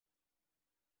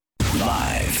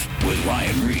with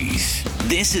Ryan Reese.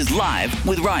 This is Live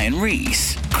with Ryan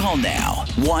Reese. Call now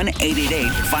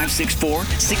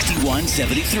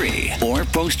 1-888-564-6173 or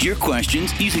post your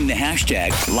questions using the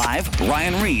hashtag Live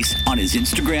Ryan Reese on his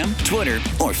Instagram, Twitter,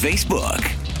 or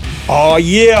Facebook. Oh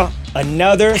yeah,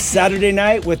 another Saturday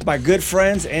night with my good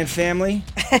friends and family.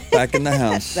 Back in the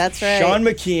house. That's right. Sean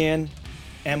McKeon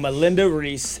and Melinda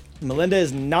Reese. Melinda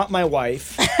is not my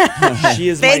wife. She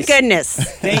is Thank goodness.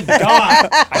 Thank God.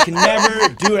 I can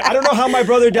never do it. I don't know how my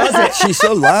brother does it. She's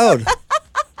so loud.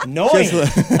 Annoying.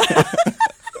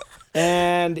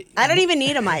 And I don't even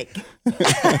need a mic.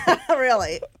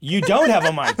 Really. you don't have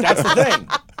a mic. That's the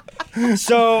thing.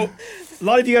 So a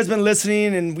lot of you guys have been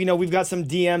listening, and we know we've got some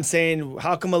DMs saying,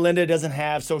 how come Melinda doesn't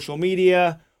have social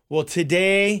media? Well,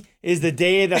 today is the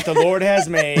day that the Lord has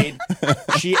made.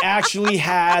 She actually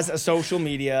has a social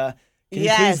media. Can you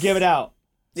please give it out?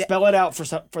 Spell it out for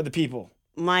the people.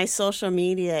 My social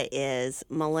media is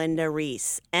Melinda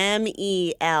Reese,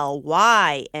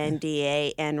 Melynda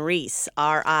and Reese,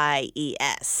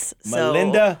 Ries.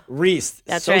 Melinda Reese.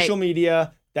 That's social right.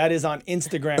 media. That is on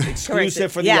Instagram,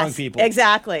 exclusive for the young people.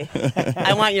 Exactly.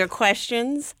 I want your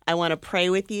questions. I want to pray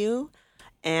with you.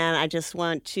 And I just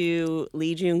want to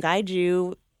lead you and guide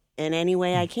you in any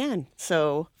way I can.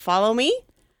 So follow me,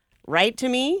 write to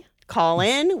me, call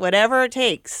in, whatever it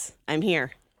takes. I'm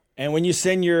here. And when you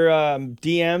send your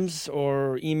DMs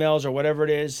or emails or whatever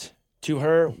it is to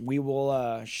her, we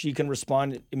will. She can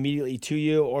respond immediately to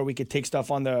you, or we could take stuff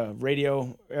on the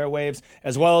radio airwaves,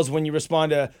 as well as when you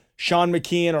respond to Sean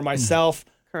McKeon or myself.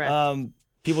 Correct.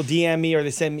 People DM me or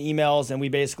they send me emails, and we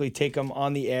basically take them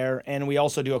on the air. And we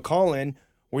also do a call-in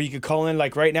where you could call in,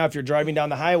 like right now, if you're driving down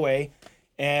the highway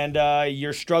and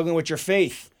you're struggling with your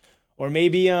faith, or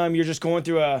maybe you're just going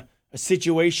through a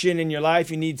situation in your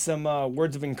life, you need some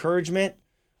words of encouragement.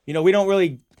 We don't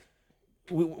really,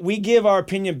 we give our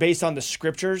opinion based on the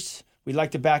scriptures. We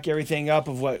like to back everything up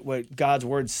of what God's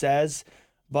word says.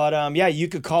 But you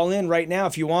could call in right now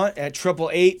if you want at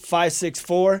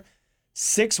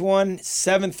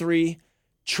 888-564-6173,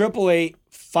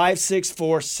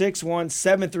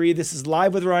 888-564-6173. This is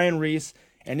Live with Ryan Reese,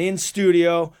 and in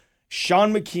studio,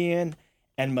 Sean McKeon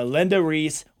and Melinda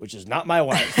Reese, which is not my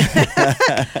wife.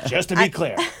 Just to be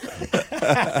clear.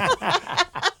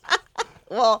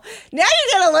 Well, now you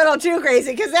get a little too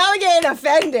crazy because now we're getting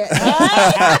offended.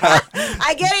 Right?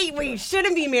 I get it. We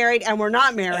shouldn't be married and we're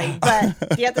not married,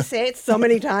 but you have to say it so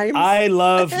many times. I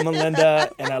love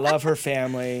Melinda and I love her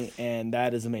family, and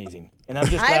that is amazing. And I'm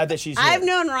just glad that she's here. I've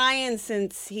known Ryan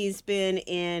since he's been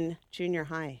in junior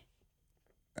high.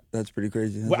 That's pretty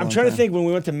crazy. I'm trying to think when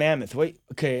we went to Mammoth. Wait,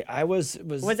 okay, was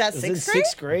that it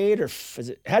sixth grade? or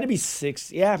it had to be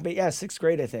sixth? Yeah, but sixth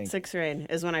grade, I think. Sixth grade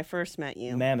is when I first met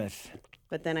you. Mammoth.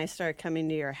 But then I started coming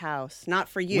to your house. Not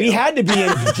for you. We had to be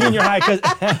in junior high because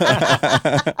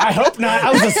I hope not.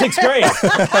 I was in sixth grade.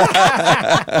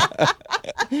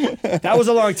 That was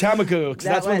a long time ago because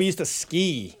that's when we used to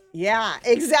ski. Yeah,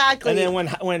 exactly. And then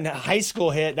when high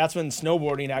school hit, that's when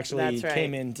snowboarding actually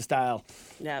came into style.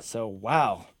 Yep. So,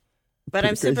 wow. But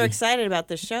I'm super excited about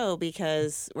the show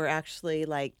because we're actually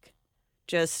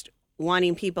just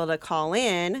wanting people to call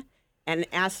in and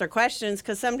ask their questions,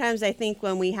 because sometimes I think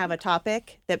when we have a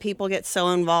topic that people get so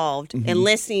involved in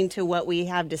listening to what we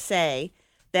have to say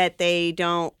that they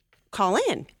don't call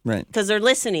in. Right. Because they're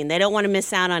listening. They don't want to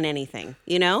miss out on anything,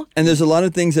 And there's a lot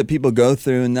of things that people go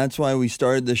through, and that's why we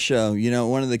started the show.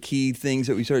 One of the key things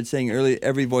that we started saying earlier,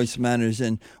 every voice matters.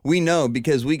 And we know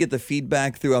because we get the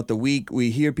feedback throughout the week.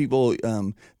 We hear people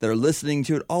that are listening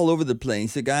to it all over the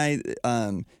place. A guy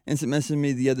instant messaged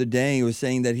me the other day. He was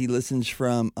saying that he listens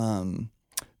from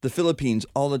the Philippines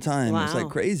all the time. Wow. It's like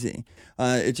crazy.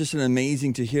 It's just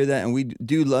amazing to hear that, and we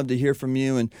do love to hear from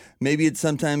you. And maybe it's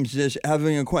sometimes just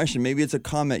having a question. Maybe it's a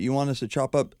comment. You want us to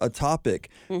chop up a topic.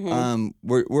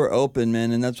 We're open,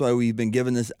 man, and that's why we've been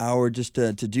given this hour just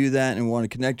to do that, and we want to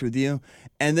connect with you.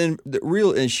 And then the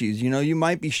real issues. You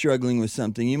might be struggling with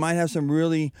something. You might have some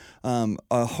really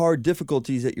hard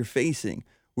difficulties that you're facing.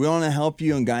 We want to help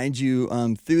you and guide you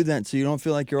through that so you don't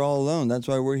feel like you're all alone. That's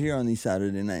why we're here on these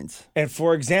Saturday nights. And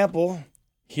for example,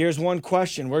 here's one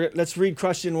question. Let's read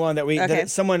question one that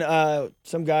someone,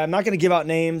 some guy, I'm not going to give out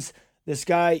names. This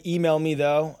guy emailed me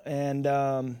though, and do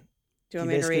you want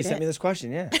me to read sent it? me this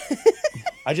question. Yeah.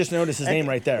 I just noticed his name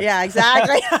right there. Yeah,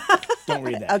 exactly. Don't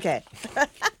read that. Okay.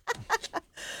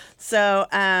 So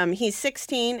he's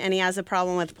 16 and he has a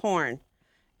problem with porn.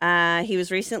 He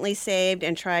was recently saved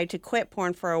and tried to quit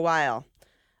porn for a while.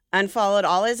 Unfollowed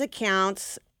all his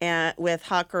accounts with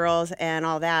hot girls and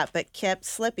all that, but kept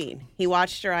slipping. He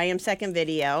watched your I Am Second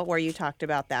video where you talked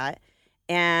about that,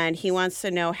 and he wants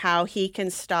to know how he can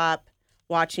stop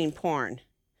watching porn,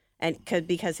 and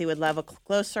because he would love a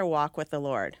closer walk with the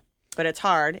Lord. But it's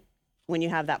hard when you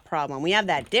have that problem. We have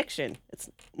that addiction. It's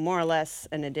more or less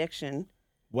an addiction.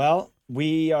 Well,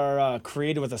 we are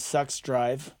created with a sex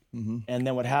drive, and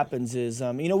then what happens is,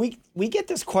 we get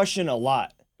this question a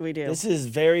lot. We do. This is a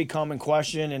very common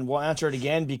question, and we'll answer it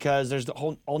again because there's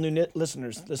all new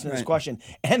listeners listening to this question,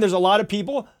 and there's a lot of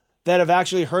people that have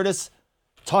actually heard us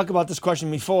talk about this question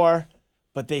before,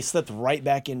 but they slipped right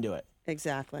back into it.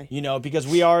 Exactly. Because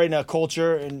we are in a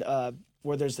culture and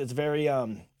where it's very a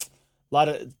lot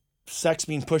of sex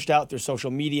being pushed out through social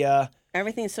media.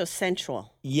 Everything's so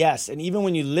sensual. Yes, and even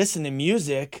when you listen to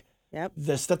music, Yep.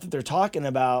 the stuff that they're talking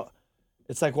about,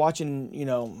 it's like watching,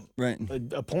 Right.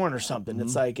 a porn or something.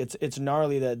 It's like it's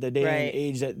gnarly the day Right. and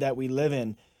age that we live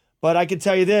in. But I can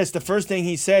tell you this: the first thing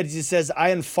he said, he says, "I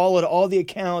unfollowed all the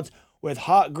accounts with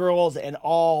hot girls and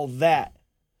all that."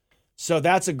 So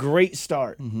that's a great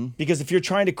start because if you're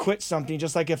trying to quit something,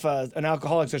 just like if an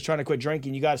alcoholic is trying to quit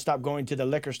drinking, you got to stop going to the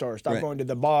liquor store, stop going to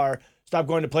the bar, stop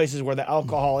going to places where the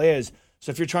alcohol is.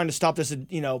 So if you're trying to stop this,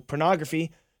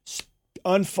 pornography,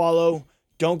 unfollow.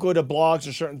 Don't go to blogs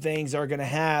or certain things that are going to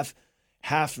have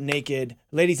half naked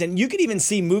ladies. And you could even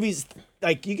see movies,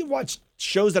 like you can watch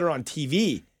shows that are on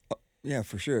TV. Yeah,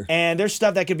 for sure. And there's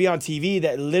stuff that could be on TV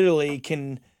that literally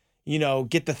can,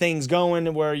 get the things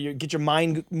going where you get your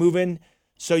mind moving.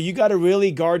 So you got to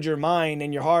really guard your mind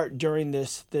and your heart during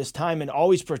this time and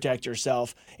always protect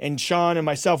yourself. And Sean and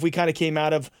myself, we kind of came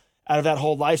out of that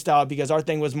whole lifestyle because our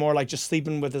thing was more like just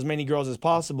sleeping with as many girls as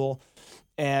possible.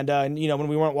 And, when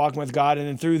we weren't walking with God, and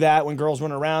then through that, when girls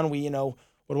went around, we, would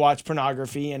watch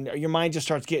pornography, and your mind just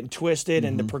starts getting twisted,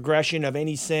 and the progression of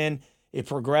any sin, it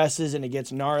progresses, and it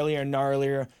gets gnarlier and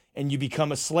gnarlier, and you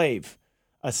become a slave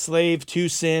to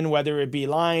sin, whether it be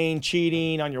lying,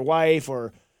 cheating on your wife,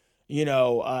 or,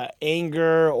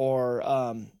 anger,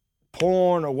 or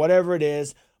porn, or whatever it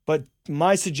is. But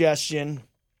my suggestion,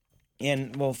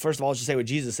 and well, first of all, I'll just say what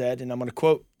Jesus said, and I'm going to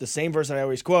quote the same verse that I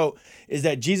always quote, is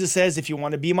that Jesus says, if you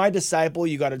want to be my disciple,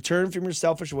 you got to turn from your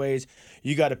selfish ways.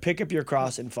 You got to pick up your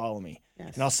cross and follow me.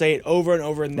 Yes. And I'll say it over and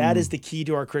over, and that is the key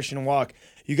to our Christian walk.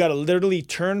 You got to literally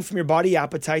turn from your body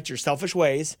appetites, your selfish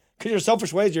ways, because your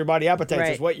selfish ways, your body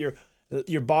appetites is what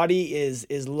your body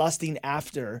is lusting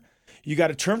after. You got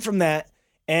to turn from that,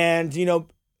 and,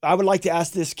 I would like to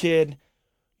ask this kid,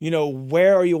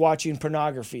 where are you watching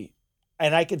pornography?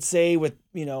 And I could say with,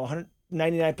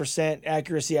 199%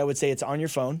 accuracy, I would say it's on your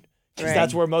phone because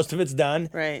that's where most of it's done.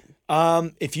 Right.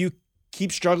 If you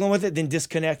keep struggling with it, then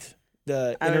disconnect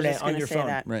the internet on your phone.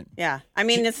 That. Right. Yeah. I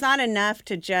mean, it's not enough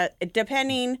to just,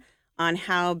 depending on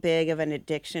how big of an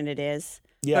addiction it is.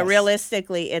 Yes. But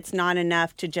realistically, it's not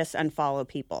enough to just unfollow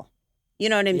people. You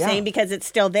know what I'm saying? Because it's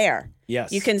still there.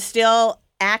 Yes. You can still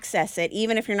access it.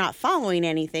 Even if you're not following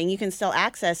anything, you can still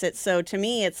access it. So to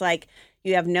me, it's like,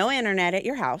 you have no internet at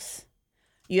your house.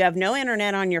 You have no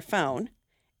internet on your phone.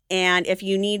 And if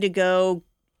you need to go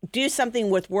do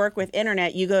something with work with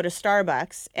internet, you go to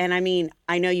Starbucks. And I mean,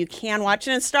 I know you can watch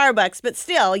it in Starbucks, but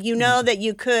still, that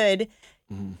you could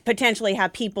potentially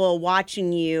have people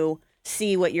watching you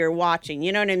see what you're watching.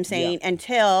 You know what I'm saying? Yeah.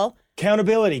 Until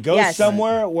accountability. Go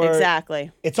somewhere where exactly.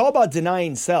 It's all about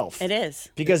denying self. It is.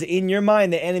 Because in your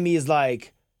mind, the enemy is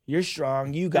like, you're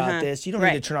strong. You got this. You don't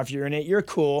need to turn off your internet. You're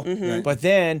cool. But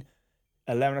then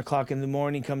 11 o'clock in the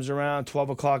morning comes around,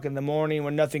 12 o'clock in the morning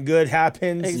when nothing good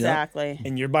happens. Exactly.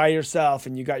 And you're by yourself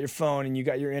and you got your phone and you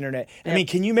got your internet. I mean,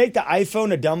 can you make the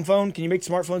iPhone a dumb phone? Can you make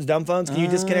smartphones dumb phones? Can you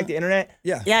disconnect the internet?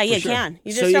 Yeah. Yeah, you can.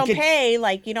 You just don't pay,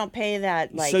 you don't pay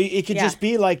that. So it could just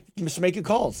be like just making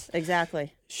calls.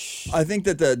 Exactly. I think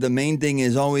that the main thing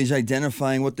is always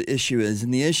identifying what the issue is.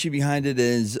 And the issue behind it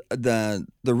is the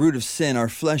root of sin. Our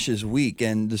flesh is weak,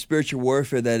 and the spiritual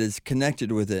warfare that is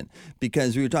connected with it.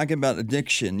 Because we were talking about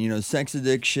addiction, sex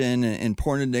addiction and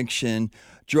porn addiction,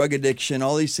 drug addiction,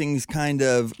 all these things kind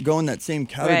of go in that same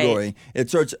category. Right. It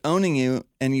starts owning you,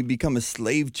 and you become a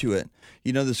slave to it.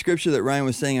 The scripture that Ryan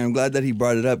was saying, I'm glad that he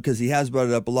brought it up because he has brought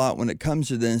it up a lot when it comes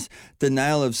to this,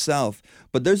 denial of self.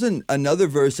 But there's another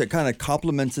verse that kind of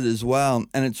complements it as well,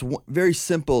 and it's very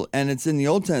simple, and it's in the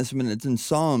Old Testament. It's in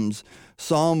Psalm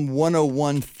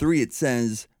 101:3. It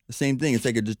says the same thing. It's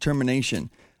like a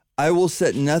determination. I will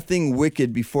set nothing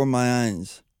wicked before my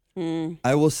eyes.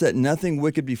 I will set nothing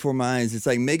wicked before my eyes. It's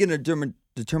like making a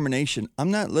determination.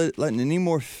 I'm not letting any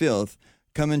more filth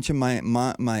come into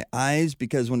my eyes,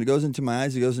 because when it goes into my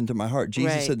eyes, it goes into my heart.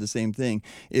 Jesus said the same thing.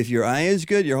 If your eye is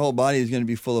good, your whole body is going to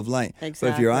be full of light. Exactly.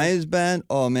 But if your eye is bad,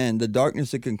 oh man, the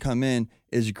darkness that can come in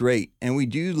is great. And we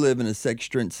do live in a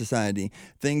sex-strength society.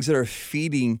 Things that are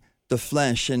feeding the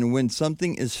flesh. And when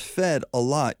something is fed a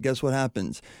lot, guess what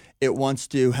happens? It wants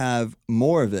to have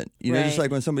more of it. You know, just Right.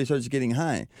 like when somebody starts getting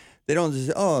high. They don't just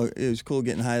say, oh, it was cool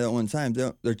getting high that one time.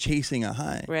 They're chasing a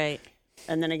high. Right.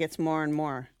 And then it gets more and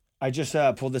more. I just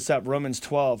pulled this up. Romans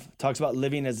 12 talks about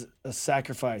living as a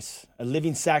sacrifice, a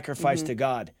living sacrifice to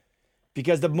God.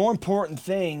 Because the more important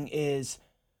thing is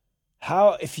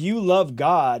how, if you love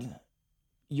God,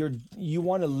 you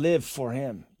want to live for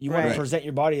him. You want Right. to present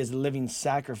your body as a living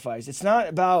sacrifice. It's not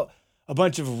about a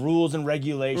bunch of rules and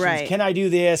regulations. Right. Can I do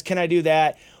this? Can I do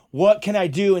that? What can I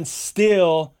do and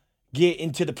still get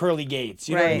into the pearly gates?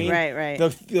 You know what I Right, mean? right.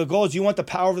 The goal is you want the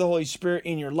power of the Holy Spirit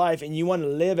in your life, and you want to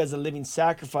live as a living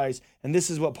sacrifice. And this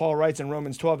is what Paul writes in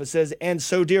Romans 12. It says, and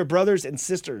so, dear brothers and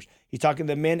sisters, he's talking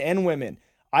to men and women,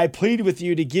 I plead with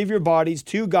you to give your bodies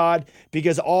to God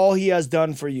because all he has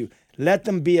done for you. Let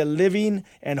them be a living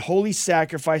and holy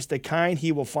sacrifice, the kind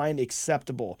he will find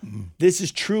acceptable. This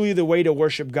is truly the way to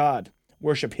worship God,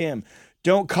 worship him.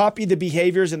 Don't copy the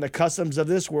behaviors and the customs of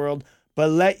this world, but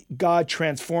let God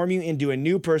transform you into a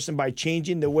new person by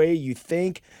changing the way you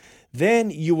think.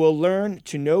 Then you will learn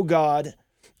to know God.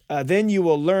 Then you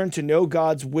will learn to know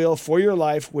God's will for your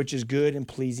life, which is good and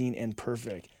pleasing and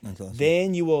perfect. That's awesome.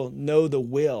 Then you will know the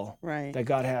will Right. that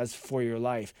God has for your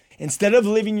life. Instead of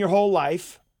living your whole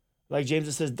life, like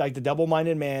James says, like the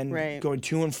double-minded man, Right. going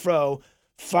to and fro,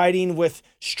 fighting with,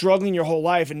 struggling your whole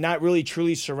life and not really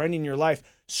truly surrendering your life.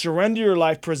 Surrender your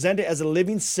life, present it as a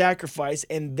living sacrifice,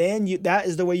 and then that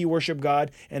is the way you worship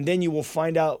God, and then you will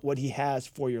find out what he has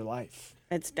for your life.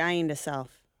 It's dying to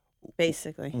self,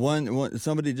 basically. One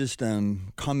somebody just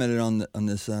commented on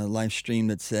this live stream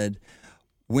that said,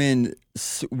 when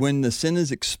the sin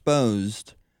is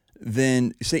exposed,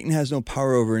 then Satan has no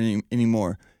power over it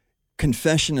anymore.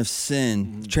 Confession of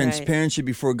sin, transparency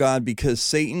before God, because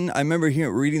Satan, I remember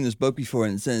reading this book before,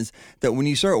 and it says that when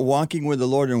you start walking with the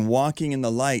Lord and walking in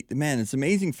the light, man, it's an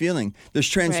amazing feeling. There's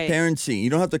transparency. You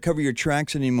don't have to cover your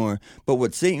tracks anymore. But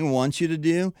what Satan wants you to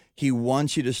do, he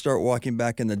wants you to start walking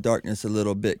back in the darkness a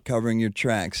little bit, covering your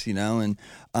tracks, you know, and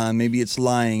maybe it's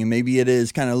lying, and maybe it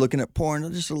is kind of looking at porn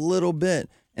just a little bit.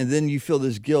 And then you feel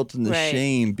this guilt and the Right.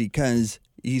 shame because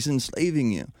he's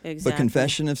enslaving you. Exactly. But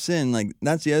confession of sin, like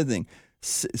that's the other thing.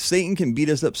 Satan can beat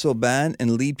us up so bad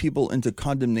and lead people into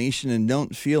condemnation and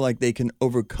don't feel like they can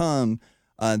overcome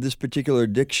this particular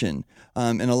addiction.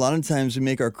 And a lot of times we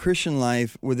make our Christian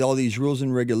life with all these rules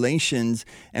and regulations,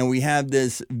 and we have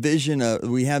this vision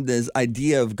we have this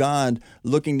idea of God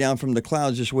looking down from the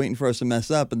clouds just waiting for us to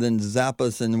mess up and then zap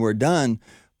us and we're done.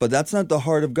 But that's not the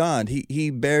heart of God.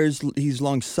 He's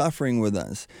long suffering with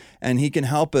us, and he can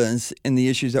help us in the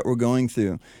issues that we're going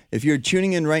through. If you're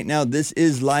tuning in right now, this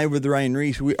is Live with Ryan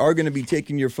Reese. We are going to be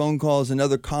taking your phone calls and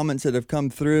other comments that have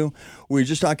come through. We were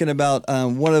just talking about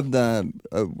one of the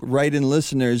write-in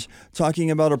listeners talking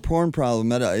about a porn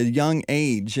problem at a young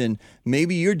age, and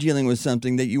maybe you're dealing with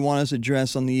something that you want us to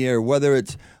address on the air, whether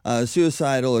it's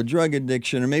suicidal or drug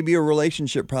addiction or maybe a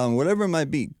relationship problem, whatever it might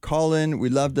be. Call in.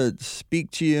 We'd love to speak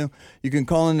to you. You can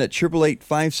call in at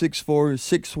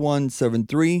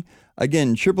 888-564-6173.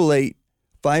 Again,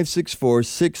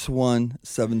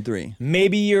 888-564-6173.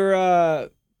 Maybe you're a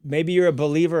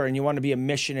believer and you want to be a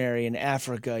missionary in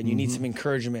Africa and you need some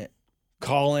encouragement.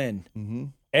 Call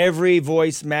in. Every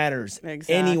voice matters.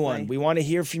 Exactly. Anyone. We want to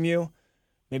hear from you.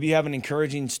 Maybe you have an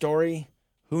encouraging story.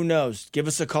 Who knows? Give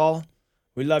us a call.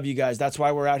 We love you guys. That's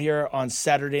why we're out here on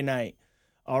Saturday night.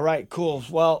 All right, cool.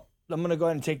 Well, I'm going to go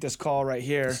ahead and take this call right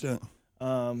here. Let's do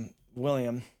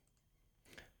it.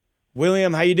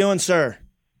 William, how you doing, sir?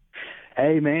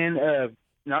 Hey, man,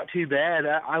 not too bad.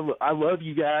 I love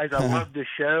you guys. I love the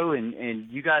show, and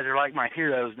you guys are like my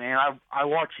heroes, man. I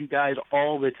watch you guys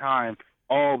all the time.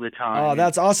 Oh,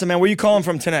 that's awesome, man. Where you calling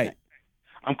from tonight?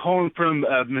 I'm calling from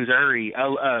Missouri,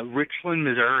 Richland,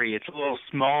 Missouri. It's a little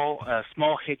small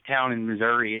hick town in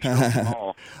Missouri. It's real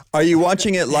small. Are you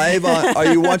watching it live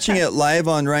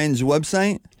on Ryan's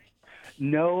website?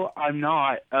 No, I'm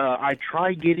not. I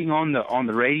tried getting on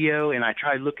the radio, and I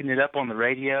tried looking it up on the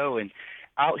radio, and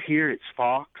out here it's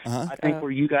Fox. I think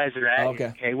where you guys are at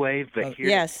is K-Wave, but here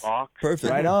Yes. it's Fox.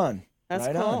 Perfect. Right on. That's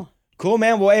right cool. On. Cool,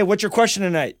 man. Well, hey, what's your question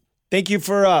tonight? Thank you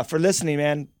for listening,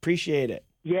 man. Appreciate it.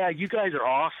 Yeah, you guys are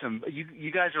awesome.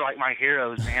 You guys are like my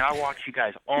heroes, man. I watch you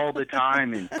guys all the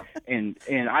time, and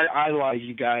I idolize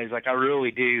you guys, like I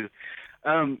really do.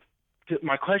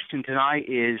 My question tonight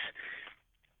is,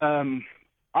 I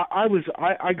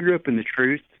grew up in the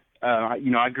truth.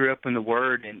 I grew up in the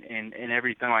Word and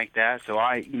everything like that. So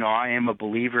I am a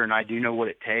believer, and I do know what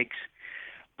it takes.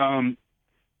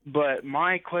 But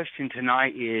my question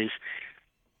tonight is,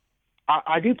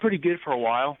 I did pretty good for a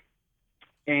while.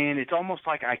 and it's almost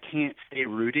like I can't stay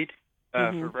rooted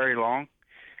for very long.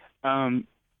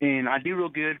 And I do real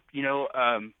good,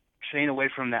 staying away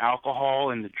from the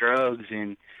alcohol and the drugs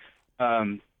and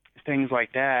things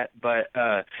like that. But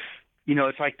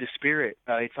it's like the spirit.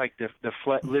 It's like the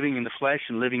living in the flesh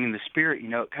and living in the spirit.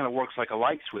 It kind of works like a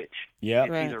light switch. Yeah,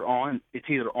 it's either on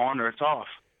or it's off.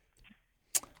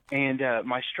 And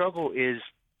my struggle is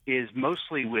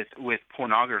mostly with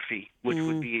pornography, which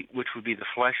would be the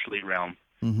fleshly realm.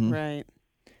 Mm-hmm. Right.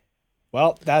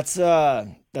 Well, that's a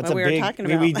What we were big. talking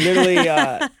We about.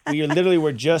 literally we literally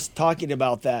were just talking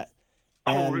about that.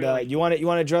 Oh, And really? you want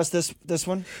to address this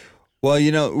one? Well,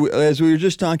 as we were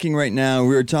just talking right now,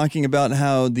 we were talking about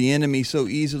how the enemy so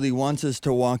easily wants us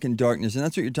to walk in darkness. And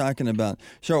that's what you're talking about.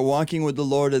 Start walking with the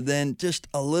Lord, and then just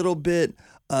a little bit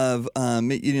of,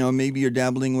 maybe you're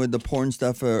dabbling with the porn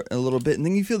stuff a little bit, and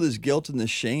then you feel this guilt and this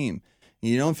shame.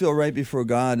 You don't feel right before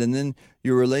God, and then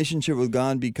your relationship with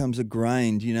God becomes a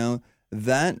grind.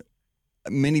 That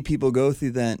many people go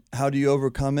through that. How do you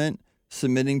overcome it?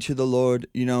 Submitting to the Lord,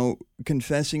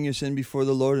 confessing your sin before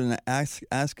the Lord and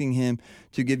asking Him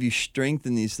to give you strength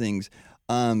in these things.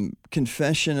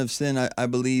 Confession of sin, I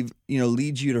believe,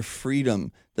 leads you to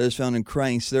freedom that is found in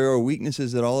Christ. There are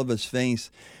weaknesses that all of us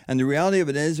face. And the reality of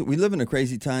it is we live in a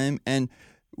crazy time. And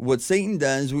what Satan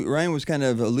does, Ryan was kind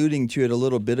of alluding to it a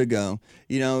little bit ago.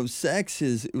 Sex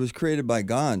was created by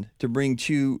God to bring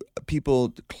two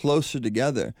people closer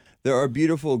together. There are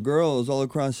beautiful girls all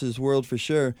across this world for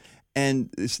sure.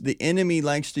 And the enemy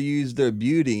likes to use their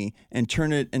beauty and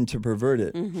turn it and to pervert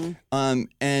it. Mm-hmm.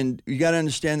 And you got to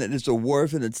understand that it's a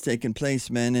warfare that's taking place,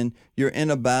 man. And you're in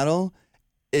a battle.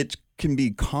 It can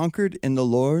be conquered in the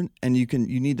Lord, and you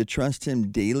need to trust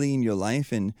Him daily in your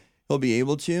life, and He'll be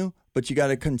able to. But you got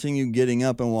to continue getting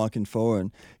up and walking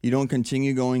forward. You don't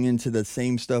continue going into the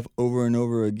same stuff over and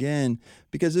over again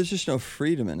because there's just no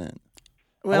freedom in it.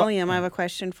 William, I have a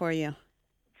question for you.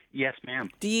 Yes, ma'am.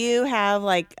 Do you have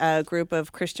like a group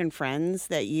of Christian friends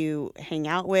that you hang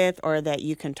out with, or that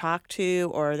you can talk to,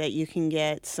 or that you can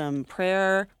get some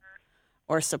prayer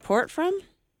or support from?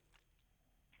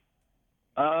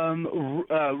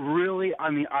 Really, I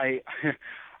mean, I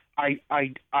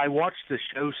watch the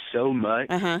show so much,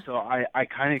 so I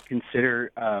kind of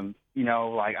consider, I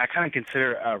kind of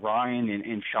consider Ryan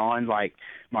and Sean like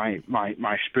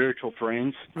my spiritual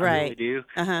friends. Right. I really do.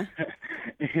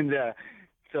 And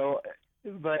so,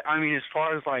 but I mean, as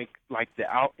far as like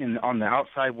on the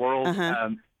outside world,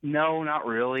 no, not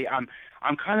really. I'm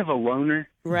kind of a loner.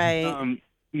 Right. I'm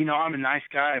a nice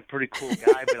guy, a pretty cool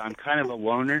guy, but I'm kind of a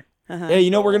loner. Hey,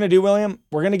 you know what we're going to do, William?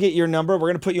 We're going to get your number. We're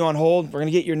going to put you on hold. We're going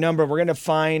to get your number. We're going to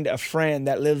find a friend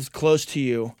that lives close to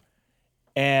you,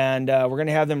 and we're going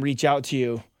to have them reach out to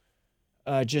you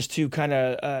just to kind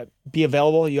of be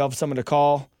available. You have someone to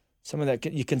call, someone that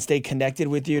you can stay connected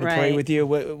with you, to pray with you.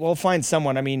 We'll find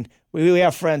someone. I mean, we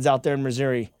have friends out there in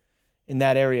Missouri in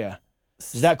that area.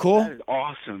 Is that cool? That is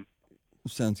awesome.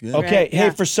 Sounds good. Okay. Right, Hey, yeah.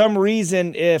 for some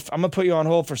reason, if I'm going to put you on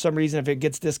hold, for some reason, if it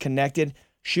gets disconnected,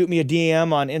 shoot me a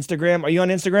DM on Instagram. Are you on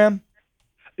Instagram?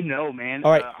 No, man.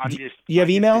 All right. You have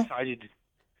email?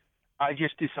 I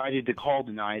just decided to call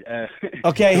tonight.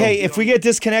 Okay. Hey, if we get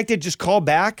disconnected, just call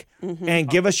back and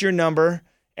give us your number,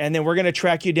 and then we're going to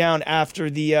track you down after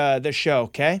the show,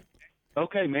 okay?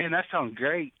 Okay, man. That sounds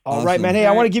great. All right, man. Hey,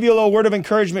 I want to give you a little word of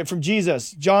encouragement from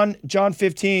Jesus. John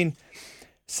 15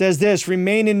 says this: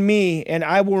 remain in me, and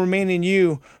I will remain in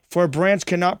you, for a branch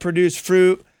cannot produce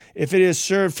fruit if it is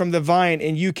served from the vine,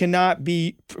 and you cannot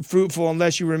be fruitful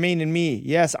unless you remain in me.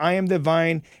 Yes, I am the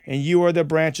vine, and you are the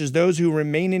branches. Those who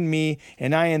remain in me,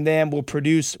 and I in them, will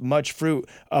produce much fruit.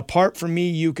 Apart from me,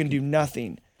 you can do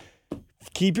nothing.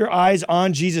 Keep your eyes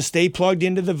on Jesus. Stay plugged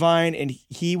into the vine, and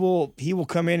he will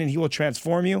come in and he will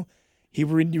transform you. He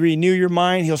will renew your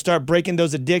mind. He'll start breaking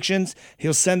those addictions.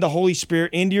 He'll send the Holy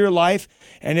Spirit into your life,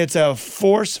 and it's a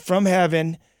force from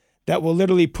heaven that will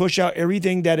literally push out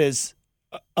everything that is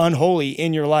unholy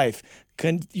in your life,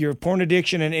 your porn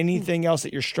addiction and anything else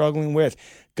that you're struggling with.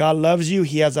 God loves you.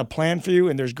 He has a plan for you,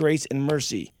 and there's grace and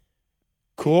mercy.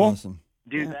 Cool? Awesome.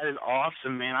 Dude, that is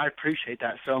awesome, man. I appreciate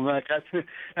that so much.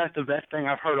 That's the best thing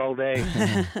I've heard all day.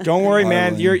 Don't worry,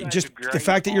 man. Totally. You're You guys just are great. the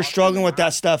fact that you're struggling with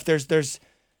that stuff.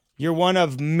 You're one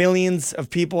of millions of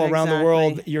people around the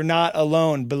world. Exactly. You're not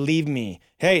alone. Believe me.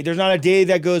 Hey, there's not a day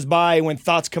that goes by when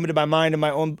thoughts come into my mind and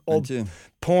my own old too.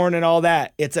 porn and all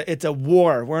that. It's a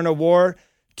war. We're in a war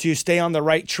to stay on the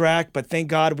right track. But thank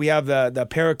God we have the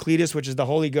Paracletus, which is the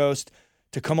Holy Ghost,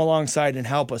 to come alongside and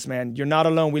help us, man. You're not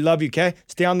alone. We love you, okay?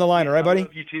 Stay on the line, all right, buddy? I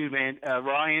love you too, man.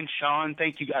 Ryan, Sean,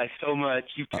 thank you guys so much.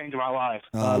 You've changed my life.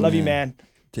 Love you, man.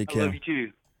 Take I care. love you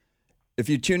too. If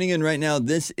you're tuning in right now,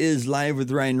 this is Live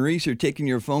with Ryan Reese. You're taking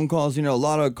your phone calls. You know, a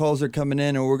lot of calls are coming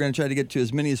in, and we're going to try to get to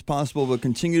as many as possible, but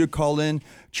continue to call in.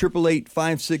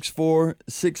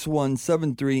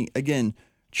 888-564-6173. Again,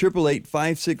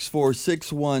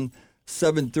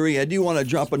 888-564-6173. I do want to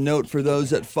drop a note for those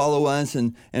that follow us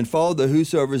and follow the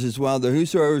Whosoevers as well. The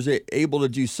Whosoevers are able to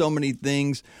do so many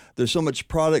things. There's so much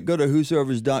product. Go to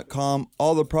whosoevers.com.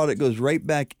 All the product goes right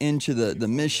back into the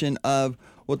mission of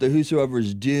what the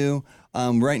Whosoevers do.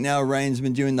 Right now, Ryan's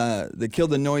been doing the Kill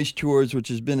the Noise tours, which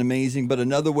has been amazing. But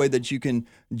another way that you can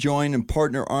join and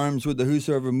partner arms with the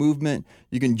Whosoever movement,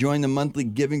 you can join the monthly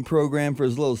giving program for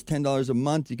as little as $10 a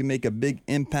month. You can make a big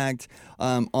impact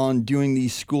on doing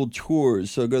these school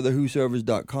tours. So go to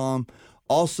whosoevers.com.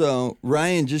 Also,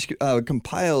 Ryan just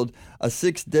compiled a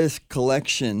 6-disc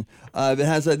collection. It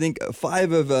has, I think,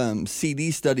 5 of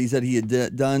CD studies that he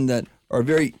had done that are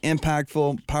very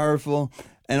impactful, powerful.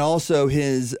 And also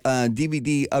his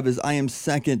DVD of his I Am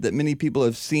Second that many people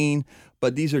have seen.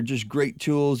 But these are just great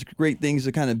tools, great things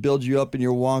to kind of build you up in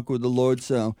your walk with the Lord.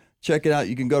 So check it out.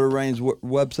 You can go to Ryan's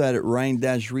website at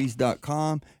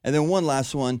ryan-reese.com. And then one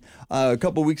last one. A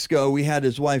couple weeks ago, we had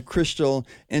his wife, Crystal,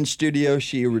 in studio.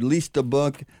 She released a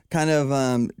book kind of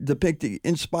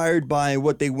inspired by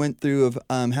what they went through of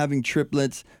having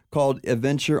triplets called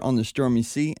Adventure on the Stormy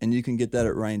Sea. And you can get that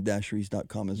at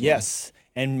ryan-reese.com as well. Yes.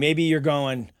 And maybe you're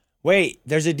going, wait,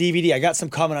 there's a DVD. I got some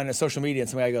comment on the social media, and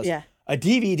somebody goes, Yeah. A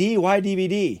DVD? Why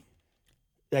DVD?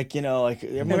 Like, you know, like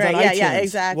everyone's on Right, iTunes. yeah,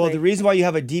 exactly. Well, the reason why you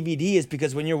have a DVD is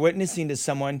because when you're witnessing to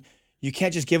someone, you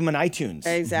can't just give them an iTunes.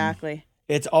 Exactly.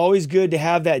 It's always good to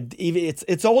have that. Even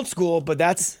it's old school, but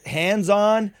that's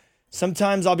hands-on.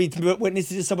 Sometimes I'll be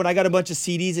witnessing to someone. I got a bunch of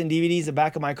CDs and DVDs in the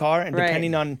back of my car, and Right.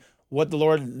 depending on what the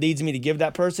Lord leads me to give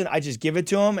that person, I just give it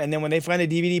to them. And then when they find a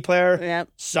DVD player Yep.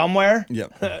 somewhere,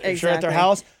 Yep. sure at their Exactly.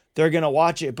 house, they're going to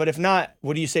watch it. But if not,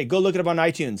 what do you say? Go look it up on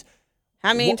iTunes.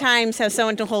 How many times has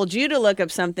someone told you to look up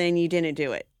something and you didn't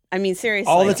do it? I mean,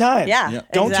 seriously. All the time. Yeah.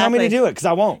 Yep. Don't tell me to do it because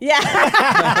I won't.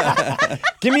 Yeah.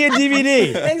 Give me a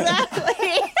DVD.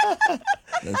 Exactly.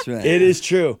 That's right. It is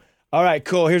true. All right,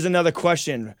 cool. Here's another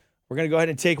question. We're going to go ahead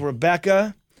and take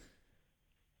Rebecca.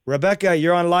 Rebecca,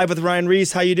 you're on Live with Ryan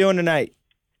Reese. How you doing tonight?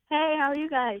 Hey, how are you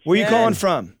guys? Where you Good. calling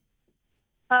from?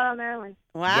 Maryland.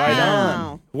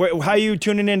 Wow. Right on. How you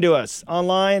tuning into us?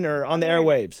 Online or on the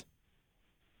airwaves?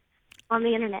 On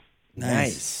the internet.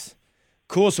 Nice.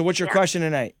 Cool. So what's your question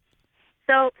tonight?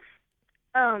 So,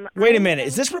 Wait a minute.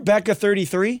 Is this Rebecca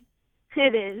 33?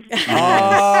 it is.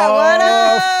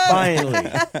 Oh, finally.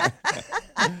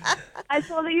 I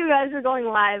saw that you guys were going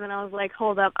live, and I was like,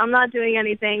 "Hold up! I'm not doing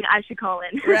anything. I should call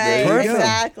in." Right. Perfect.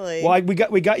 Exactly. Well,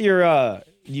 we got your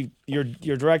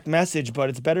your direct message, but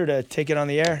it's better to take it on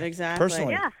the air. Exactly.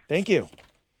 Personally. Yeah. Thank you.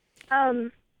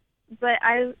 But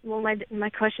my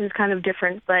question is kind of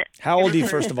different. But How old are you,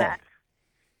 it's first of all? that.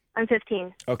 I'm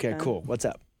 15. Okay, cool. What's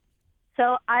up?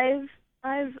 So I've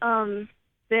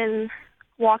been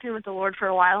walking with the Lord for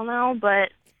a while now,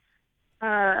 but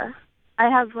I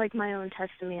have like my own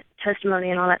testimony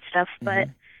and all that stuff. But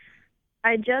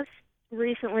I just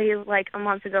recently, like a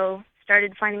month ago,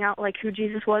 started finding out like who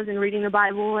Jesus was and reading the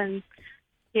Bible and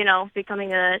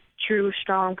becoming a true,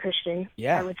 strong Christian.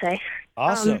 Yeah. I would say.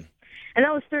 Awesome. And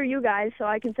that was through you guys, so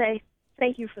I can say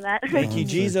thank you for that. Thank you,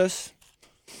 Jesus.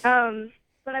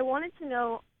 But I wanted to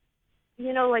know,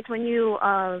 like when you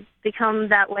become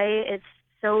that way, it's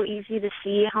so easy to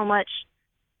see how much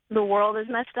the world is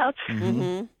messed up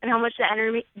Mm-hmm. and how much the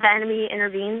enemy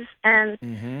intervenes. And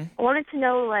I wanted to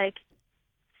know, like,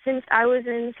 since I was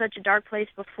in such a dark place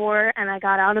before and I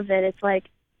got out of it, it's like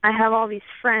I have all these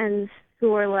friends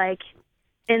who are like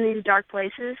in these dark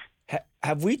places.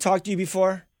 Have we talked to you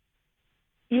before?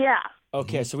 Yeah.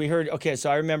 Okay, so we heard. Okay, so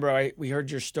I remember we heard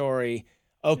your story.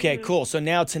 Okay, cool. So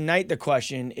now tonight the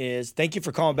question is, thank you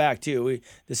for calling back too.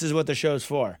 This is what the show's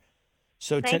for.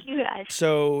 So Thank you guys.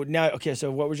 So now, okay.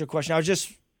 So what was your question? I was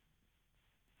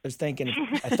thinking.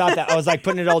 I thought that I was like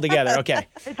putting it all together. Okay,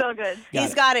 It's all good.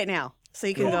 He's got it now, so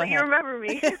you can go Well, you ahead. remember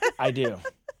me. I do.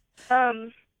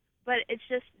 But it's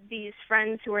just these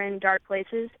friends who are in dark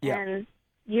places, Yeah. and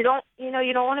you don't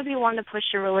want to be one to push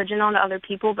your religion onto other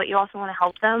people, but you also want to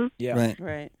help them. Yeah. Right.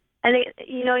 Right. And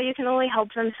you can only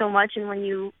help them so much, and when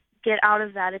you get out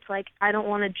of that, it's like I don't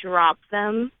want to drop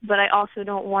them, but I also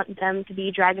don't want them to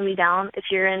be dragging me down if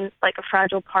you're in like a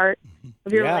fragile part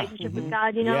of your Yeah. relationship with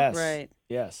God, Yes. Right.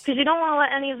 Yes. Because you don't want to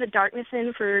let any of the darkness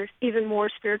in for even more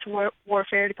spiritual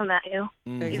warfare to come at you,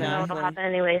 even though it'll Exactly. happen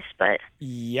anyways. But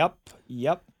Yep.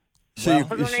 So Well- you-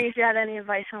 I was wondering if you had any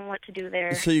advice on what to do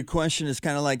there. So your question is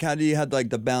kind of like, how do you have like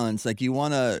the balance? Like you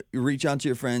want to reach out to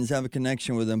your friends, have a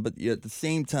connection with them, but you, at the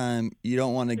same time, you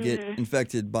don't want to get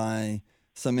infected by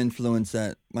some influence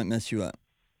that might mess you up.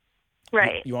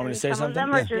 Right. You want me to And say some of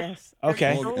something? them are Yeah. just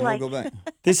Okay. And we'll go back.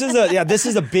 This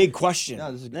is a big question.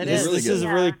 No, this is, That this is. really This good. is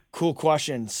a really cool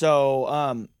question. So,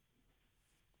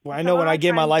 well, I know Some when of I my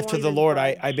gave my friends life to won't the even Lord,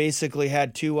 budge. I basically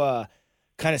had to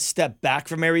kind of step back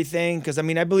from everything because I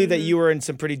mean I believe that you were in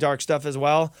some pretty dark stuff as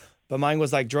well, but mine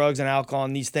was like drugs and alcohol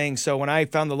and these things. So when I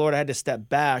found the Lord, I had to step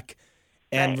back,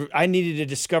 and Right. I needed to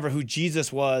discover who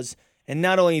Jesus was, and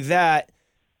not only that,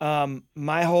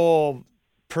 my whole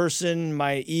person,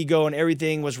 my ego, and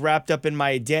everything was wrapped up in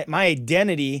my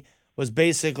identity was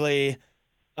basically.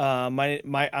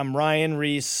 I'm Ryan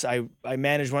Reese. I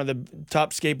manage one of the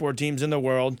top skateboard teams in the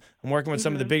world. I'm working with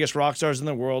some of the biggest rock stars in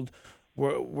the world.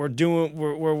 We're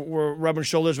rubbing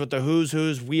shoulders with the who's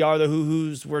who's. We are the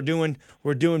who's. We're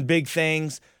doing big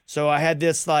things. So I had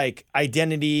this like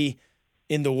identity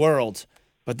in the world.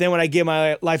 But then when I gave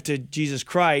my life to Jesus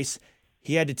Christ,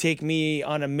 he had to take me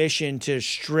on a mission to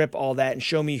strip all that and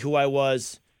show me who I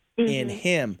was in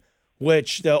him,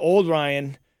 which the old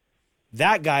Ryan,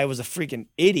 that guy was a freaking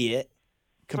idiot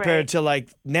compared Right. to like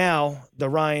now the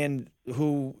Ryan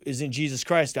who is in Jesus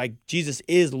Christ. Like Jesus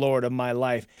is Lord of my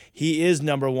life. He is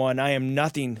number one. I am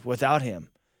nothing without him.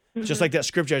 Just like that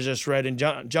scripture I just read in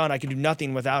John, I can do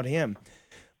nothing without him.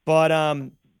 But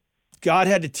God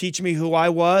had to teach me who I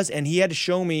was, and he had to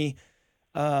show me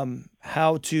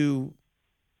how to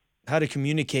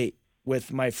communicate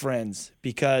with my friends,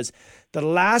 because the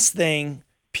last thing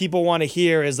people want to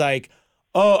hear is like,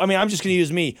 oh, I mean, I'm just going to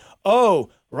use me. Oh,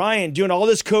 Ryan doing all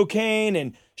this cocaine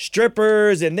and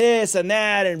strippers and this and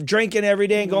that and drinking every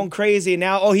day and going crazy. And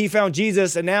now, oh, he found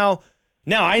Jesus. And now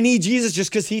I need Jesus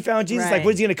just because he found Jesus. Like, Right.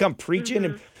 what is he going to come preaching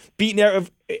and beating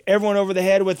everyone over the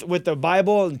head with the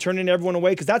Bible and turning everyone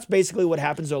away? Because that's basically what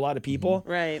happens to a lot of people.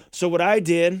 Right. So what I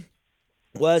did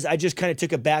was I just kind of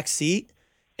took a back seat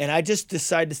and I just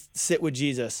decided to sit with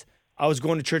Jesus. I was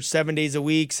going to church 7 days a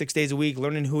week, 6 days a week,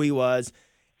 learning who he was.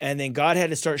 And then God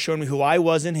had to start showing me who I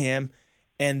was in him.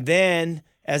 And then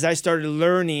as I started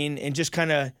learning and just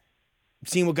kind of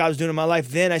seeing what God was doing in my life,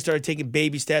 then I started taking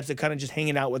baby steps and kind of just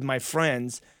hanging out with my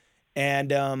friends.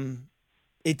 And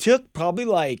it took probably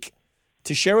like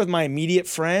to share with my immediate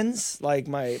friends, like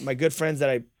my good friends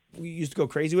that we used to go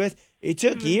crazy with. It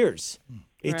took years.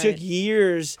 It took Right.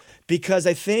 years because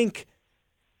I think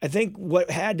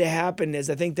what had to happen is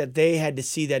I think that they had to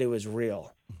see that it was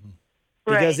real.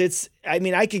 Because how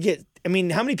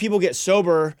many people get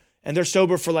sober and they're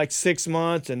sober for like 6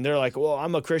 months and they're like, well,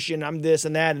 I'm a Christian, I'm this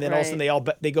and that. And then all of a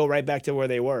sudden they go right back to where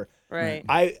they were. Right.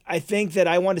 I think that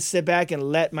I wanted to sit back and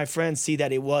let my friends see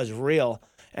that it was real.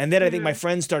 And then I think my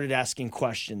friends started asking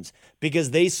questions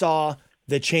because they saw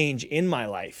the change in my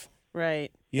life.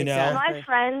 Right. You know? Exactly. My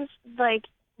friends, like,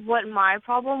 what my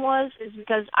problem was is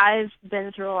because I've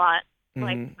been through a lot,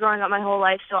 like, growing up my whole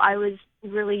life, so I was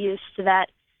really used to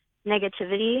that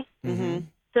negativity.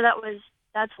 So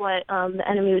that's what the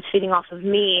enemy was feeding off of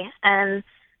me. And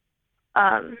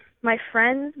my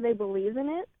friends, they believe in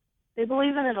it. They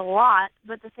believe in it a lot,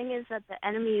 but the thing is that the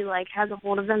enemy, like, has a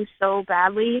hold of them so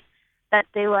badly that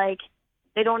they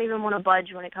don't even want to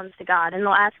budge when it comes to God. And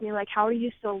they'll ask me, like, how are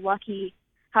you so lucky?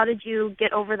 How did you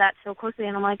get over that so quickly?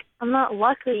 And I'm like, I'm not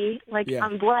lucky. Like, Yeah.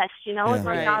 I'm blessed, you know? Yeah. It's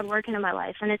like Right. God working in my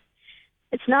life. And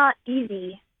it's not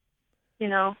easy, you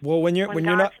know, Well, when you're when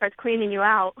you're God not starts cleaning you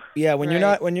out. Yeah, when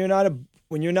Right.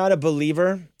 you're not a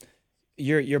believer,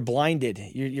 you're blinded.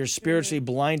 You're spiritually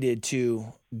blinded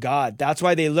to God. That's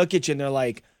why they look at you and they're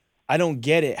like, I don't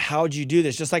get it. How'd you do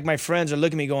this? Just like my friends are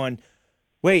looking at me going,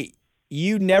 wait,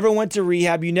 you never went to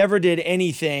rehab, you never did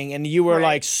anything, and you were Right.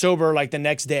 like sober like the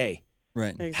next day.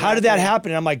 Right. How did that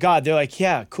happen? And I'm like, God. They're like,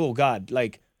 yeah, cool, God.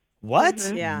 Like,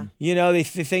 what? Yeah. You know, they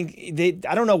think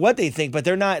I don't know what they think, but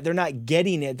they're not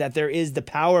getting it, that there is the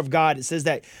power of God. It says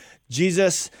that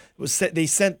Jesus sent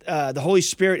the Holy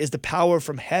Spirit is the power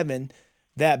from heaven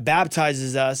that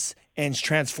baptizes us and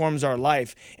transforms our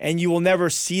life. And you will never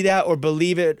see that or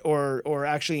believe it or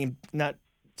actually not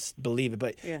believe it,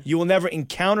 but you will never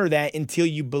encounter that until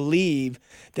you believe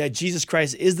that Jesus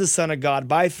Christ is the Son of God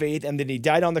by faith and that he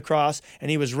died on the cross and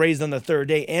he was raised on the third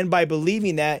day. And by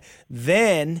believing that,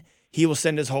 then he will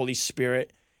send his Holy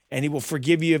Spirit and he will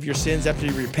forgive you of your sins after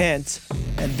you repent.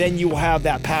 And then you will have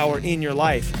that power in your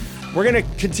life. We're going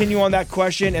to continue on that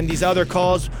question and these other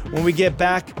calls when we get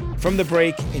back from the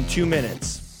break in 2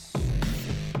 minutes.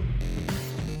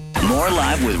 More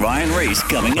Live with Ryan Reese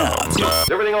coming up. Is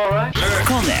everything all right?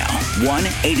 Call now,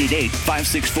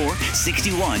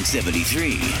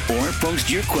 1-888-564-6173. Or post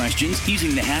your questions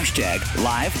using the hashtag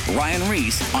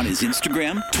 #LiveRyanReese on his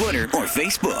Instagram, Twitter, or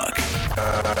Facebook.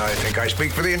 I think I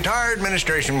speak for the entire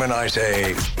administration when I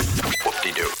say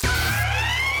whoop-de-doo.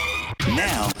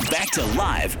 Now, back to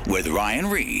Live with Ryan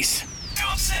Reese.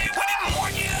 Don't say we didn't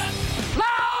warn you.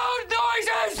 Loud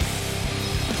noises!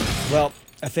 Well,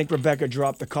 I think Rebecca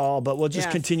dropped the call, but we'll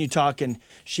just continue talking.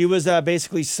 She was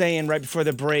basically saying right before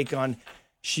the break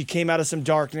she came out of some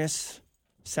darkness.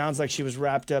 Sounds like she was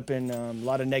wrapped up in a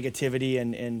lot of negativity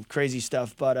and crazy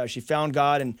stuff, but she found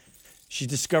God and she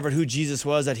discovered who Jesus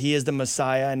was, that he is the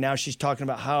Messiah, and now she's talking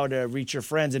about how to reach her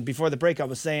friends. And before the break, I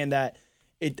was saying that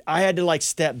I had to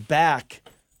step back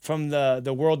from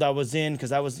the world I was in,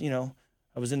 because I was in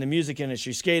the music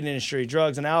industry, skating industry,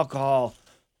 drugs and alcohol,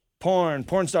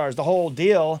 porn stars, the whole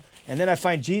deal. And then I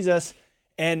find Jesus,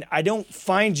 and I don't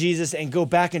find Jesus and go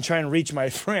back and try and reach my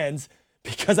friends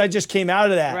because I just came out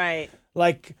of that. Right.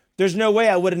 There's no way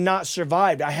I would have not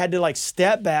survived. I had to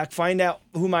step back, find out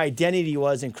who my identity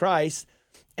was in Christ,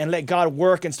 and let God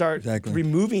work and start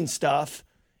removing stuff.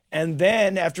 And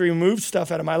then after he removed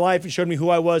stuff out of my life and showed me who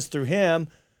I was through him,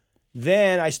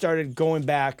 then I started going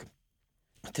back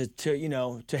to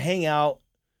hang out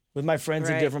with my friends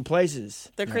in different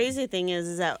places. The crazy thing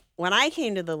is that when I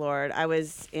came to the Lord, I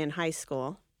was in high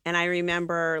school, and I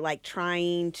remember I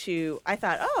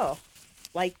thought,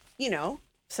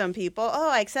 some people,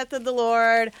 I accepted the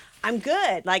Lord, I'm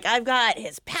good. I've got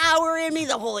his power in me,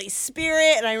 the Holy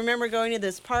Spirit. And I remember going to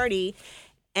this party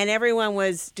and everyone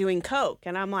was doing coke.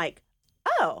 And I'm like,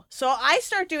 oh. So I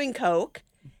start doing coke.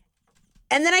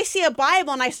 And then I see a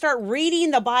Bible and I start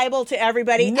reading the Bible to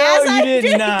everybody. No, you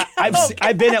did not.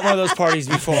 I've been at one of those parties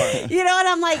before. And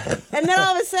I'm like, and then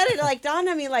all of a sudden it dawned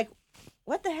on me,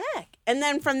 what the heck? And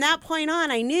then from that point on,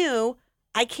 I knew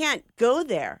I can't go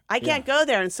there. I can't go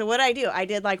there. And so what I do, I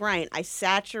did like Ryan. I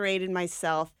saturated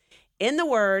myself in the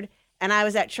Word, and I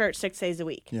was at church 6 days a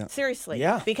week. Yeah. Seriously.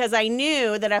 Yeah. Because I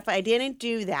knew that if I didn't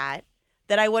do that,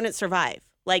 that I wouldn't survive.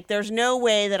 There's no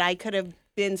way that I could have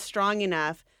been strong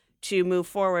enough to move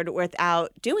forward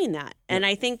without doing that. And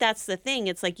I think that's the thing.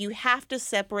 It's you have to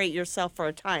separate yourself for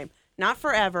a time. Not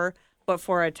forever, but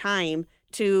for a time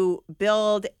to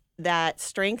build that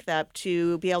strength up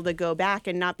to be able to go back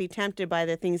and not be tempted by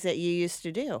the things that you used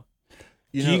to do.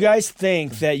 Do you guys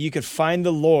think that you could find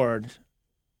the Lord,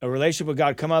 a relationship with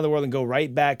God, come out of the world and go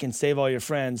right back and save all your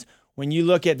friends? When you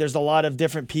look at, there's a lot of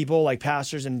different people like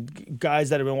pastors and guys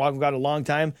that have been walking with God a long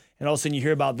time, and all of a sudden you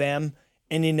hear about them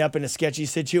ending up in a sketchy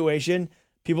situation,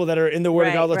 people that are in the Word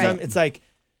of God all the time. It's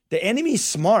the enemy's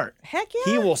smart. Heck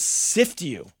yeah. He will sift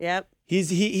you. Yep.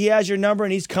 He has your number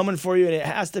and he's coming for you, and it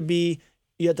has to be,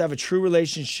 you have to have a true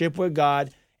relationship with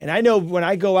God. And I know when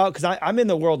I go out, because I'm in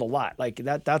the world a lot,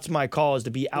 that's my call, is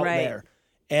to be out there.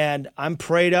 And I'm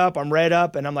prayed up, I'm read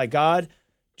up, and I'm like, God,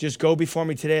 just go before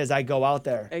me today as I go out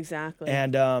there. Exactly.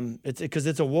 And it's because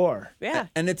it's a war. Yeah.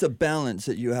 And it's a balance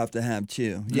that you have to have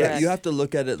too. Yeah. You have to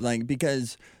look at it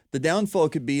because the downfall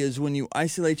could be is when you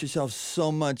isolate yourself so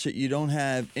much that you don't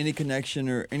have any connection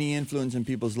or any influence in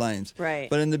people's lives. Right.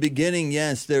 But in the beginning,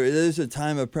 yes, there is a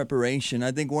time of preparation.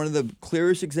 I think one of the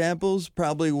clearest examples,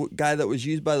 probably a guy that was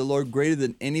used by the Lord greater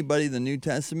than anybody in the New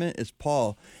Testament, is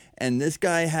Paul. And this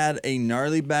guy had a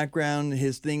gnarly background.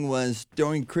 His thing was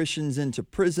throwing Christians into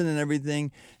prison and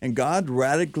everything. And God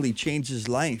radically changed his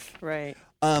life. Right.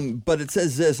 But it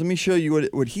says this. Let me show you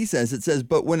what he says. It says,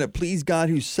 "But when it pleased God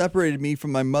who separated me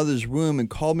from my mother's womb and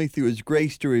called me through his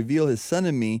grace to reveal his son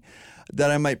in me,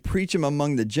 that I might preach him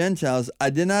among the Gentiles,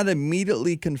 I did not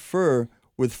immediately confer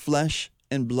with flesh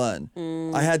and blood.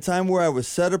 I had time where I was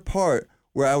set apart,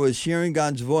 where I was hearing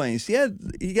God's voice."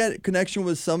 He got a connection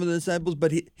with some of the disciples,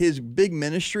 but his big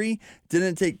ministry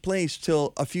didn't take place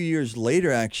till a few years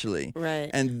later, actually.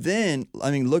 Right. And then,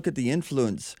 look at the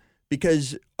influence.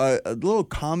 Because a little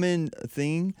common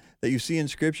thing that you see in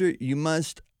Scripture, you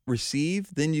must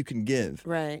receive, then you can give.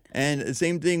 Right. And the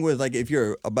same thing with if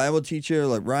you're a Bible teacher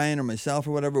like Ryan or myself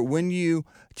or whatever, when you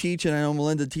teach, and I know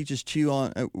Melinda teaches too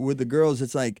with the girls,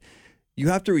 it's you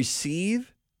have to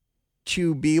receive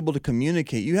to be able to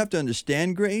communicate. You have to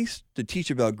understand grace to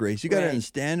teach about grace. You got to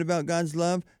understand about God's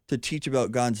love to teach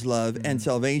about God's love and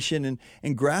salvation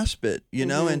and grasp it,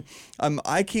 know? And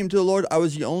I came to the Lord. I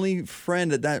was the only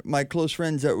friend my close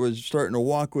friends that was starting to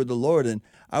walk with the Lord. And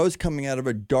I was coming out of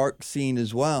a dark scene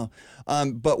as well.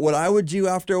 But what I would do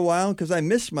after a while, because I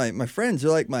miss my friends,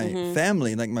 they're like my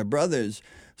family, like my brothers.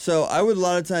 So I would a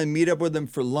lot of time meet up with them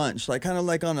for lunch, kind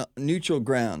of on a neutral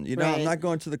ground. Right. I'm not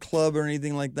going to the club or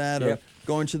anything like that, or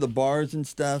going to the bars and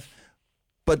stuff.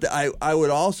 But I would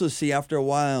also see after a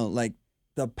while,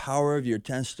 the power of your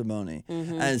testimony.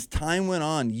 As time went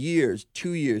on, years,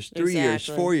 2 years, 3 years,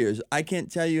 Exactly. 4 years, I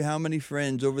can't tell you how many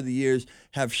friends over the years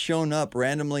have shown up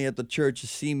randomly at the church to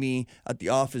see me at the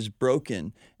office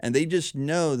broken, and they just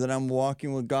know that I'm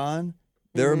walking with God.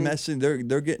 They're messing,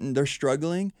 they're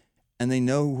struggling, and they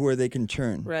know where they can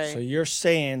turn. Right. So you're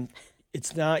saying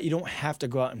it's not, you don't have to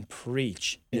go out and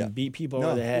preach and Yeah. beat people No.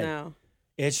 over the head. No.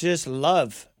 It's just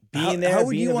love, being there, How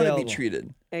would being you want to available. be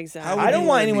treated? Exactly. How would I don't you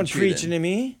want wanna be anyone treated? preaching to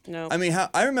me. No. I mean,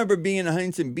 I remember being in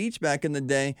Huntington Beach back in the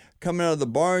day, coming out of the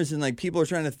bars, and like people are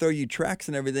trying to throw you tracts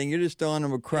and everything. You're just throwing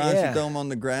them across, Yeah. you throw them on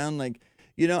the ground. Like,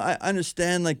 you know, I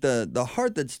understand like the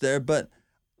heart that's there, but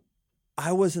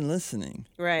I wasn't listening.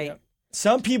 right. Yep.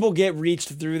 Some people get reached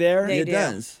through there. They It do.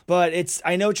 does. But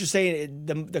I know what you're saying.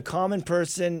 The common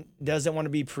person doesn't want to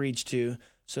be preached to.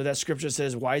 So that scripture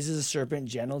says, "Wise as a serpent,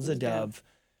 gentle as a dove."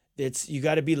 It's you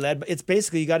got to be led. It's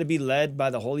basically you got to be led by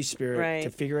the Holy Spirit Right. to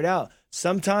figure it out.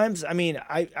 Sometimes, I mean,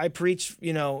 I preach,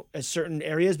 at certain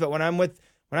areas, but when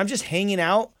I'm just hanging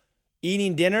out,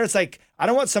 eating dinner, it's like I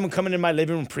don't want someone coming in my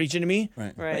living room preaching to me.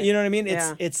 Right. Right. You know what I mean?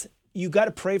 Yeah. It's you got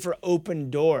to pray for open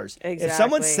doors. If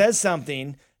someone Exactly. says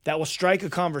something that will strike a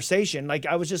conversation, like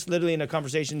I was just literally in a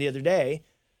conversation the other day,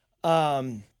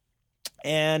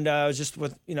 and I was just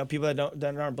with people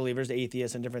that aren't believers,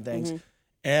 atheists, and different things,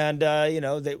 and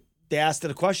they asked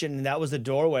it a question, and that was the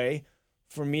doorway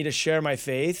for me to share my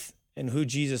faith and who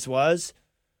Jesus was,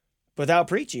 without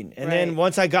preaching. And then Right.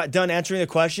 once I got done answering the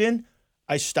question,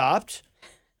 I stopped,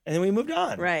 and then we moved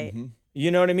on. Right. You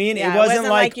know what I mean? Yeah, it wasn't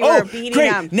like, you were oh, beating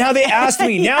great, them." now they asked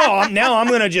me. Now I'm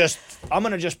gonna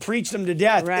just preach them to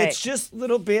death. Right. It's just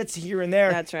little bits here and there.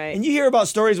 That's right. And you hear about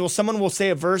stories where someone will say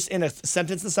a verse in a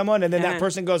sentence to someone, and then that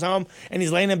person goes home and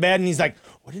he's laying in bed and he's like,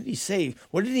 "What did he say?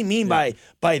 What did he mean by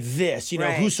this?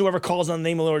 Right. Whosoever calls on the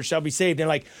name of the Lord shall be saved." And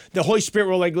like the Holy Spirit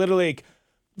will literally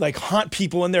haunt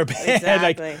people in their bed,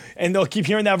 Exactly. and they'll keep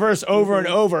hearing that verse over and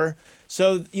over.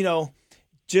 So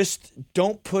just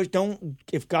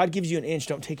if God gives you an inch,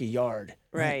 don't take a yard.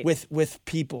 Right. With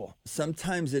people.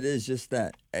 Sometimes it is just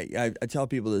that. I tell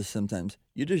people this sometimes.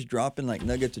 You're just dropping like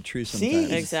nuggets of truth sometimes.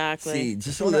 Seeds. Exactly. Seeds,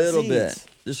 just a Well, not little seeds. bit.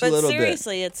 Just a But little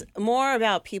seriously, it's more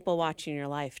about people watching your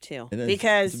life too. It is.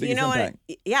 Because It's the you know biggest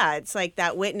what? Yeah, it's like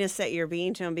that witness that you're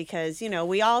being to them. Because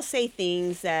we all say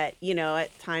things that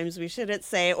at times we shouldn't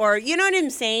say, or you know what I'm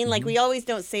saying. Like we always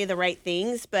don't say the right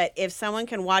things. But if someone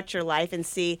can watch your life and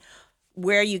see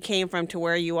where you came from to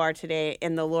where you are today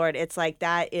in the Lord, it's like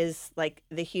that is like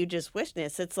the hugest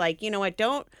witness. It's like, what?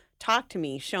 Don't talk to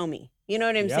me, show me. You know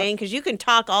what I'm Yep. saying? Because you can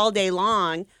talk all day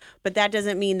long, but that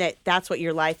doesn't mean that that's what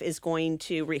your life is going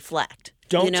to reflect.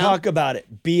 Don't talk about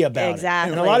it. Be about it.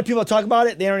 Exactly. And a lot of people talk about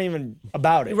it. They aren't even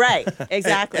about it. Right,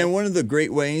 exactly. And one of the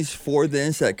great ways for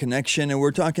this, that connection, and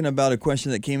we're talking about a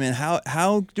question that came in,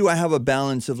 how do I have a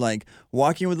balance of like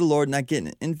walking with the Lord, not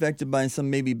getting infected by some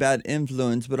maybe bad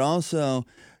influence, but also,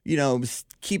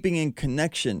 keeping in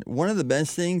connection. One of the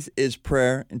best things is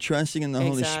prayer and trusting in the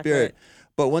Holy Exactly. Spirit.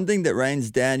 But one thing that Ryan's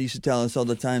dad used to tell us all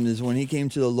the time is when he came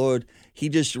to the Lord, he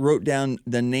just wrote down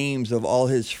the names of all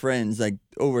his friends, like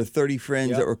over 30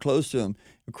 friends that were close to him.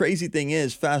 The crazy thing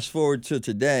is, fast forward to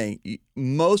today,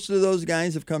 most of those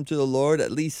guys have come to the Lord.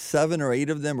 At least 7 or 8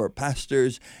 of them are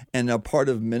pastors and a part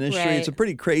of ministry. Right. It's a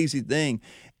pretty crazy thing.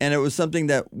 And it was something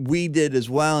that we did as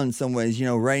well in some ways,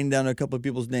 writing down a couple of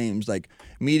people's names, like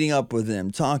meeting up with them,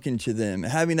 talking to them,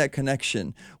 having that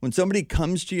connection. When somebody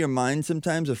comes to your mind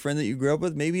sometimes, a friend that you grew up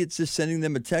with, maybe it's just sending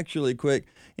them a text really quick.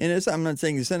 And I'm not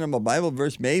saying you send them a Bible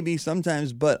verse, maybe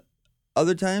sometimes, but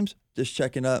other times, just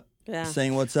checking up,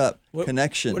 saying what's up,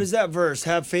 connection. What is that verse?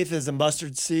 Have faith as a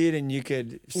mustard seed, and you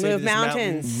could say Move this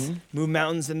mountains. mountain, move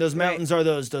mountains, and those mountains are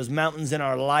those mountains in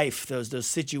our life, those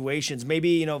situations.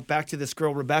 Maybe back to this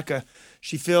girl Rebecca,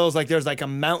 she feels like there's like a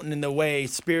mountain in the way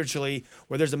spiritually,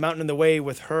 where there's a mountain in the way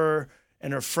with her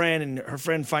and her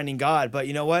friend finding God. But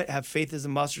you know what? Have faith as a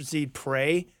mustard seed.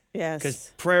 Pray, Yes.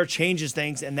 because prayer changes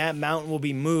things, and that mountain will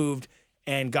be moved,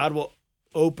 and God will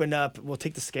open up. Will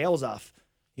take the scales off.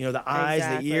 The eyes,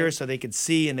 Exactly. the ears, so they can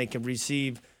see and they can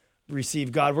receive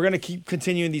God. We're going to keep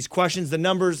continuing these questions. The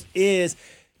numbers is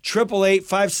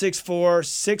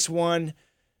 888-564-6173,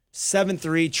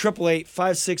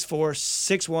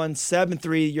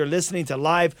 888-564-6173. You're listening to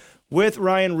Live with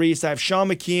Ryan Reese. I have Sean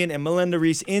McKeon and Melinda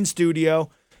Reese in studio,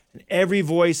 and every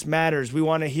voice matters. We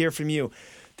want to hear from you.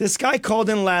 This guy called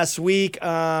in last week,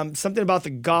 something about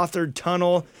the Gotthard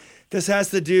Tunnel. This has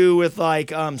to do with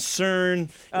CERN.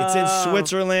 It's in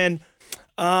Switzerland.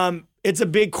 It's a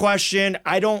big question.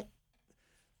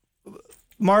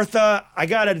 Martha, I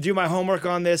got to do my homework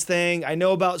on this thing. I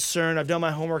know about CERN. I've done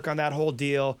my homework on that whole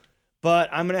deal. but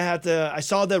I'm going to have to, I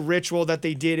saw the ritual that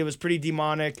they did. It was pretty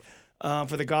demonic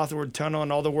for the Gothenburg Tunnel,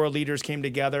 and all the world leaders came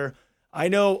together. I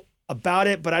know about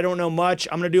it, but I don't know much.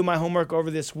 I'm going to do my homework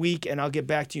over this week, and I'll get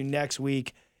back to you next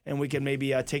week, and we can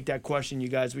maybe take that question, you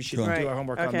guys. We should do our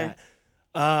homework on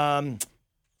that.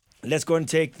 Let's go ahead and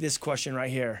take this question right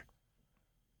here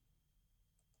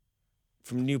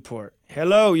from Newport.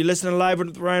 Hello, you listening live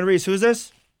with Ryan Reese. Who's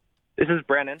this? This is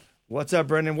Brennan. What's up,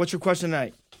 Brendan? What's your question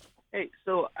tonight? Hey,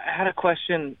 so I had a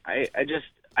question.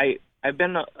 I've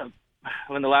been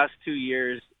in the last 2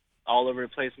 years all over the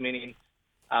place, meaning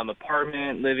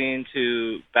apartment living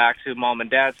to back to mom and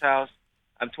dad's house.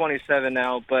 I'm 27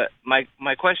 now, but my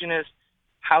question is,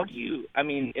 how do you,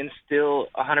 instill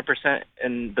 100%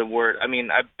 in the word?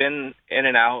 I've been in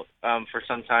and out for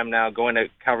some time now, going to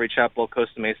Calvary Chapel,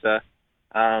 Costa Mesa,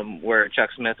 where Chuck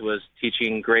Smith was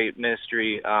teaching great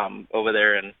ministry over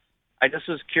there, and I just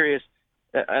was curious.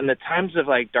 In the times of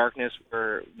darkness,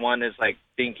 where one is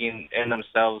thinking in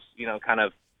themselves, kind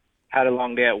of had a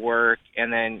long day at work,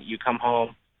 and then you come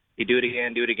home, you do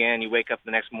it again, you wake up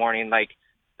the next morning,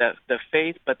 the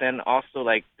faith, but then also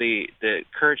the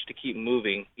courage to keep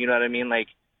moving. You know what I mean?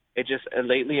 It just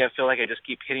lately I feel like I just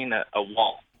keep hitting a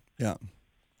wall. Yeah.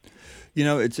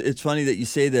 It's funny that you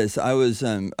say this. I was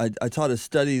I taught a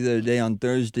study the other day on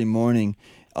Thursday morning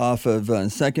off of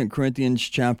 2 Corinthians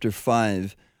chapter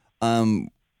 5.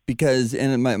 Because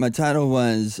my title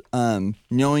was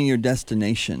Knowing Your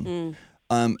Destination.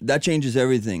 That changes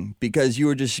everything, because you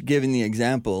were just giving the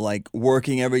example,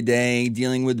 working every day,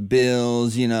 dealing with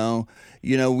bills,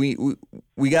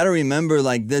 we got to remember,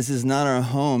 this is not our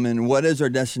home, and what is our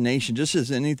destination? Just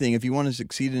as anything, if you want to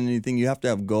succeed in anything, you have to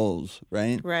have goals,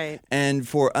 right? Right. And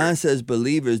for us as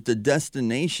believers, the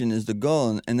destination is the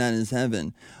goal, and that is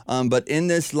heaven. But in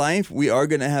this life, we are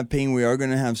going to have pain. We are going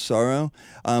to have sorrow.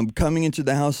 Coming into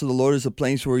the house of the Lord is a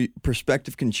place where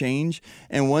perspective can change.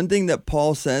 And one thing that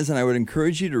Paul says, and I would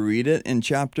encourage you to read it in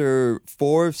chapter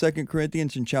 4 of 2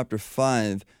 Corinthians and chapter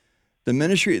 5, the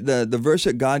ministry, the verse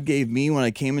that God gave me when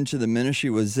I came into the ministry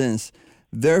was this: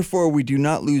 therefore we do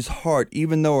not lose heart,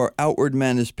 even though our outward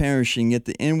man is perishing, yet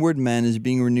the inward man is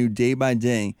being renewed day by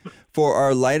day. For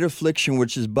our light affliction,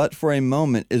 which is but for a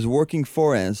moment, is working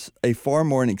for us a far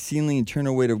more and exceedingly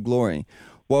eternal weight of glory.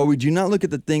 While we do not look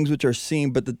at the things which are seen,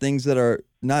 but the things that are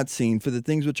not seen. For the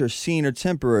things which are seen are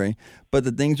temporary, but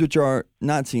the things which are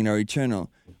not seen are eternal.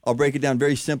 I'll break it down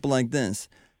very simple like this.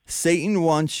 Satan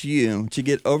wants you to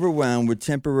get overwhelmed with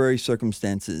temporary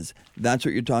circumstances. That's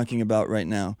what you're talking about right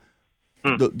now.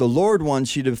 The Lord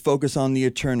wants you to focus on the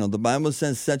eternal. The Bible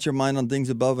says, set your mind on things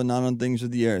above and not on things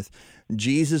of the earth.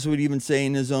 Jesus would even say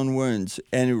in his own words,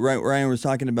 and Ryan was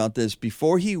talking about this,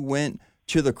 before he went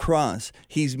to the cross,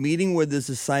 he's meeting with his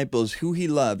disciples who he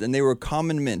loved, and they were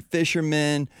common men,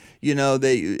 fishermen.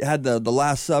 They had the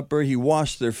Last Supper. He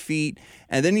washed their feet,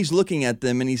 and then he's looking at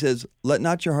them and he says, let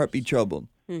not your heart be troubled.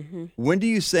 Mm-hmm. When do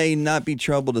you say not be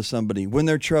troubled to somebody? When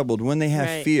they're troubled, when they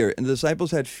have fear. And the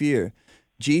disciples had fear.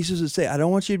 Jesus would say, I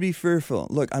don't want you to be fearful.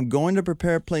 Look, I'm going to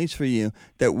prepare a place for you,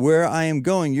 that where I am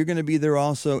going, you're going to be there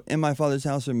also. In my Father's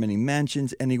house are many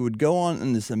mansions. And he would go on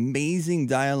in this amazing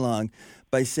dialogue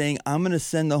by saying, I'm going to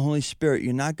send the Holy Spirit.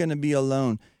 You're not going to be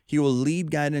alone. He will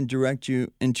lead, guide, and direct you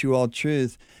into all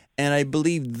truth. And I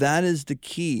believe that is the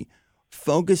key.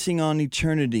 Focusing on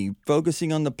eternity,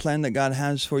 focusing on the plan that God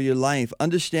has for your life.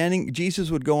 Understanding,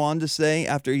 Jesus would go on to say,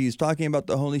 after he's talking about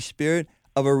the Holy Spirit,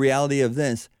 of a reality of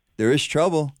this. There is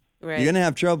trouble. Right. You're going to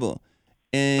have trouble.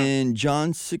 In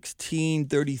John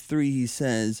 16:33, he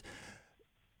says,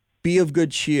 be of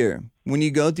good cheer. When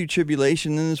you go through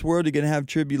tribulation in this world, you're going to have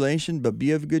tribulation, but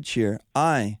be of good cheer.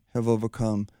 I have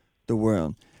overcome the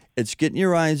world. It's getting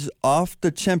your eyes off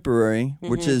the temporary,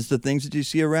 which is the things that you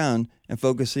see around, and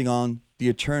focusing on the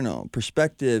eternal.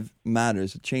 Perspective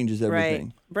matters. It changes everything.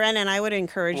 Right. Brennan, I would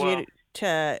encourage you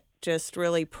to just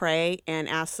really pray and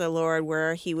ask the Lord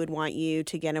where he would want you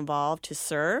to get involved to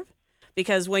serve.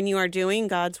 Because when you are doing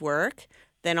God's work,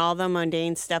 then all the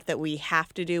mundane stuff that we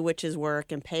have to do, which is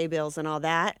work and pay bills and all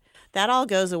that, that all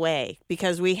goes away,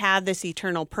 because we have this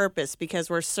eternal purpose, because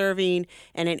we're serving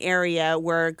in an area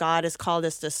where God has called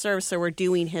us to serve, so we're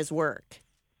doing his work.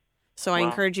 So I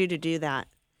encourage you to do that.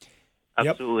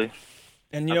 Absolutely. Yep.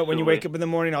 And when you wake up in the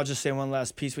morning, I'll just say one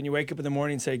last piece. When you wake up in the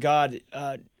morning, say, God,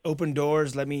 open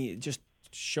doors. Let me just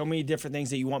show me different things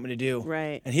that you want me to do.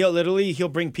 Right. And he'll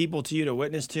bring people to you to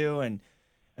witness to. And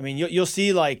you'll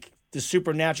see the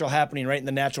supernatural happening right in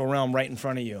the natural realm, right in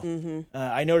front of you. Mm-hmm.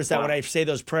 I notice that when I say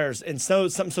those prayers, and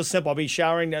something so simple. I'll be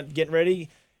showering, getting ready.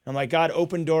 I'm like, God,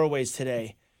 open doorways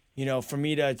today, for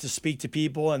me to speak to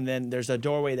people. And then there's a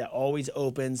doorway that always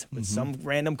opens with some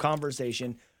random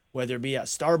conversation. whether it be at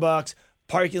Starbucks,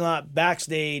 parking lot,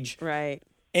 backstage, Right.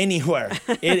 anywhere,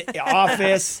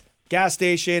 office, gas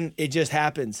station, it just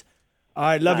happens. All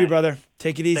right, love you, Nice. brother.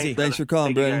 Take it easy. Thanks for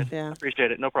calling, Thank you, Brandon. guys. Yeah.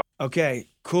 Appreciate it. No problem. Okay,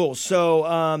 cool.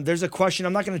 So there's a question.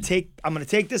 I'm going to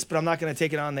take this, but I'm not going to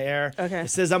take it on the air. Okay. It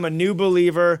says, I'm a new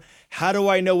believer. How do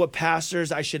I know what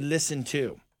pastors I should listen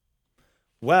to?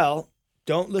 Well,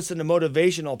 don't listen to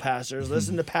motivational pastors.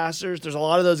 Listen to pastors. There's a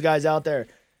lot of those guys out there.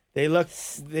 They look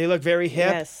very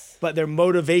hip, Yes. but they're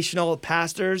motivational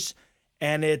pastors.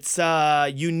 And it's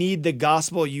you need the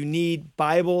gospel. You need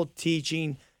Bible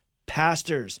teaching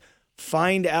pastors.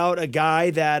 Find out a guy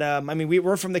that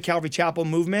we're from the Calvary Chapel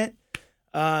movement.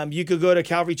 You could go to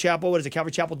Calvary Chapel. What is it?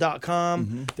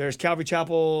 CalvaryChapel.com. There's Calvary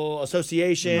Chapel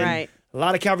Association. Right. A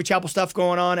lot of Calvary Chapel stuff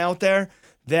going on out there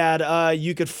that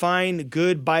you could find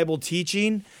good Bible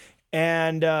teaching.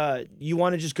 And you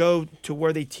want to just go to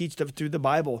where they teach through the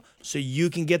Bible so you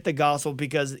can get the gospel,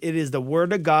 because it is the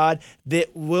word of God that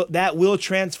will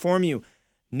transform you.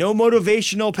 No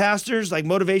motivational pastors, like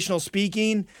motivational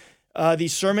speaking,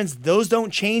 these sermons, those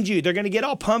don't change you. They're going to get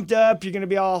all pumped up. You're going to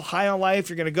be all high on life.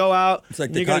 You're going to go out. It's like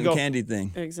and the you're gonna cotton go, candy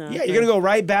thing. Exactly. Yeah, you're going to go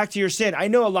right back to your sin. I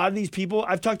know a lot of these people.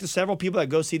 I've talked to several people that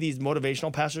go see these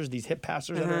motivational pastors, these hip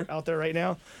pastors that are out there right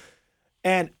now.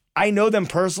 And I know them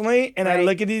personally, and I Right.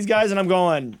 look at these guys and I'm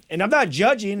going, and I'm not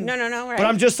judging. No, right. But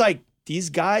I'm just like, these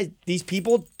guys, these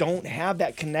people don't have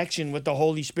that connection with the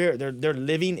Holy Spirit. They're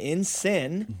living in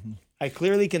sin. I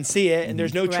clearly can see it, and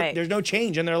there's no Right. there's no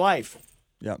change in their life.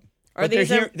 Yep. Or But they're,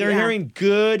 these are- they're yeah. hearing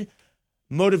good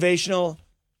motivational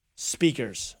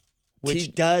speakers, which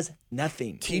Te- does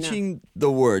nothing. Teaching the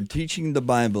word, teaching the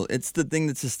Bible, it's the thing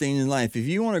that's sustaining life. If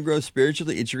you want to grow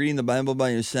spiritually, it's reading the Bible by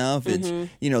yourself. It's,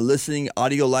 listening,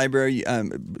 audio library,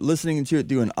 listening to it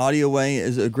through an audio way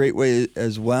is a great way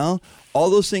as well. All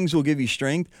those things will give you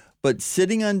strength. But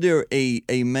sitting under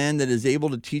a man that is able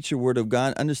to teach the word of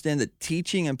God, understand that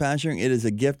teaching and pastoring, it is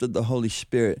a gift of the Holy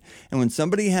Spirit. And when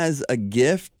somebody has a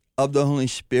gift of the Holy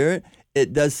Spirit,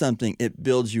 it does something. It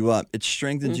builds you up. It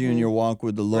strengthens you in your walk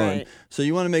with the Lord. Right. So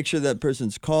you want to make sure that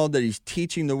person's called, that he's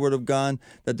teaching the word of God,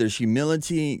 that there's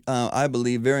humility, I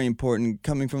believe, very important,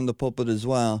 coming from the pulpit as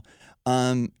well.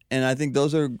 And I think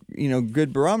those are,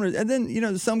 good barometers. And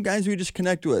then, some guys we just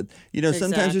connect with.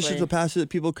 Sometimes it's just Exactly. a pastor that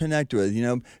people connect with.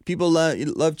 People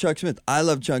love Chuck Smith. I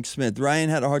love Chuck Smith. Ryan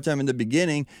had a hard time in the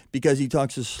beginning because he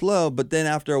talks so slow, but then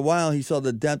after a while, he saw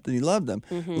the depth and he loved him.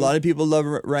 A lot of people love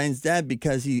Ryan's dad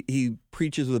because he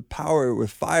preaches with power, with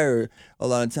fire a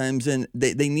lot of times, and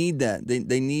they need that.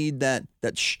 They need that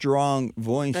strong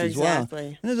voice as well.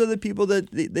 Exactly. And there's other people that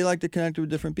they like to connect with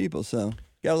different people. So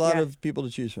got a lot Yeah. of people to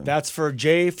choose from. That's for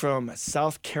Jay from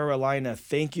South Carolina.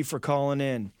 Thank you for calling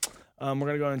in. We're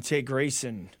going to go and take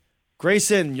Grayson.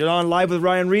 Grayson, you're on Live with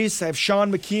Ryan Reese. I have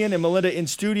Sean McKeon and Melinda in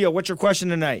studio. What's your question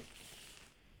tonight?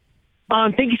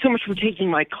 Thank you so much for taking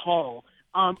my call.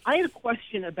 I had a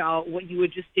question about what you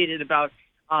had just stated about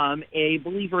a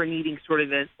believer needing sort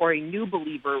of or a new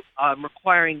believer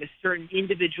requiring a certain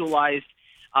individualized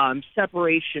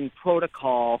separation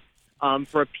protocol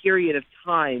for a period of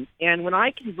time. And when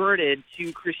I converted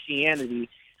to Christianity,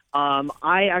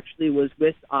 I actually was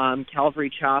with Calvary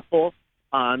Chapel.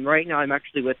 Right now I'm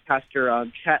actually with Pastor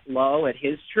Chet Lowe at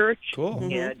his church Cool.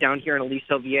 down here in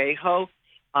Aliso Viejo.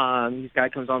 This guy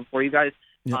comes on for you guys.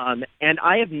 Yep. And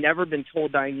I have never been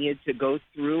told that I needed to go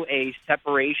through a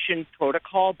separation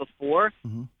protocol before.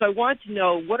 So I wanted to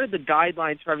know, what are the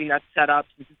guidelines for having that set up?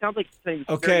 Since it sounds like something that's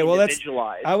Okay, very well,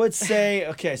 individualized. I would say,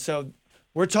 so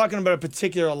we're talking about a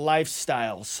particular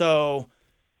lifestyle. So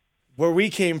where we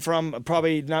came from,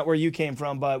 probably not where you came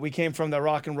from, but we came from the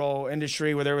rock and roll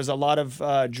industry where there was a lot of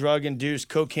drug-induced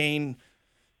cocaine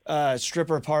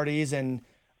stripper parties and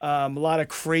a lot of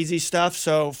crazy stuff.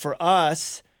 So for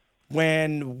us,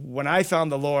 when I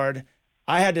found the Lord,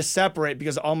 I had to separate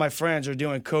because all my friends are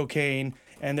doing cocaine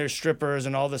and there's strippers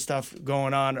and all this stuff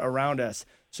going on around us.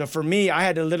 So for me, I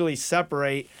had to literally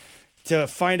separate to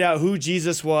find out who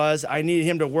Jesus was. I needed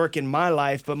him to work in my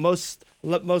life, but most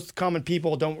common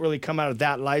people don't really come out of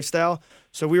that lifestyle.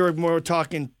 So we were more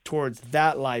talking towards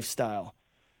that lifestyle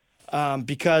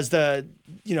because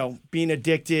being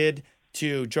addicted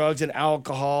to drugs and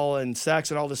alcohol and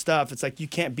sex and all this stuff, it's like you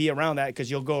can't be around that because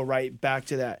you'll go right back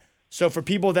to that. So for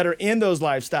people that are in those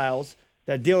lifestyles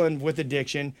that are dealing with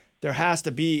addiction, there has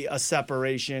to be a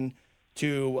separation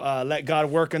to let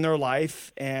God work in their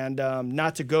life and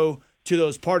not to go to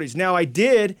those parties. Now, I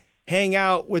did hang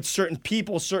out with certain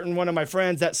people, one of my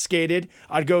friends that skated.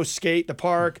 I'd go skate the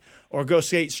park or go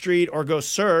skate street or go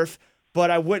surf, but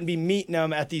I wouldn't be meeting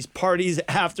them at these parties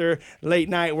after late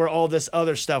night where all this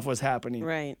other stuff was happening.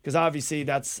 Right. Because obviously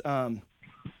that's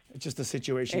It's just a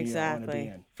situation you don't want to be Exactly.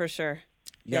 in. For sure.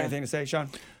 You got anything to say, Sean?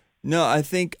 No, I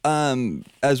think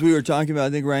as we were talking about, I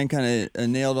think Ryan kind of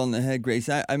nailed on the head, Grace.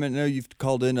 I know you've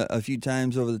called in a few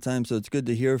times over the time, so it's good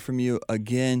to hear from you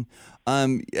again.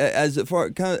 As far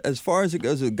as it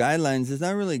goes with guidelines, it's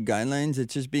not really guidelines.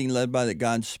 It's just being led by the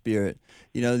God's Spirit.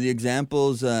 You know, the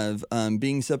examples of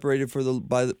being separated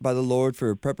by the Lord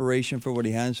for preparation for what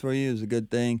He has for you is a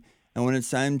good thing. And when it's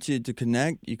time to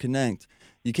connect, you connect.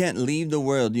 You can't leave the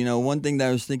world. You know, one thing that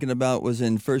I was thinking about was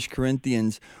in 1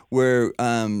 Corinthians where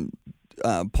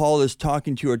Paul is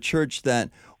talking to a church that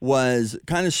was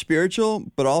kind of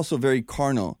spiritual, but also very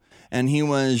carnal. And he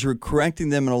was correcting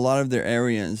them in a lot of their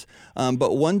areas.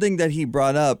 But one thing that he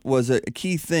brought up was a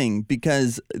key thing,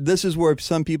 because this is where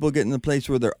some people get in the place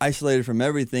where they're isolated from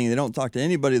everything. They don't talk to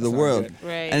anybody in the world. good.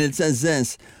 Right. And it says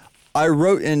this, I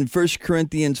wrote in 1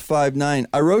 Corinthians 5:9,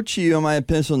 I wrote to you in my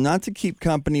epistle not to keep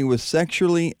company with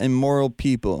sexually immoral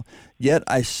people. Yet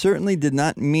I certainly did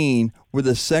not mean with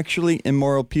the sexually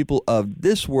immoral people of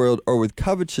this world, or with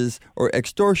covetous or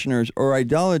extortioners or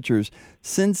idolaters.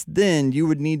 Since then you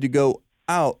would need to go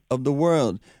out of the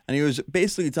world. And he was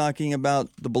basically talking about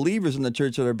the believers in the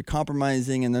church that are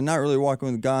compromising and they're not really walking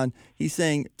with God. He's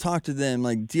saying, talk to them,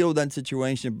 like deal with that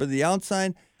situation. But the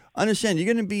outside, understand, you're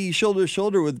going to be shoulder to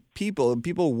shoulder with people.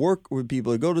 People work with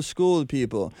people. Go to school with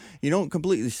people. You don't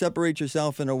completely separate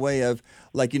yourself in a way of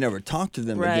like you never talk to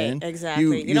them Right, again.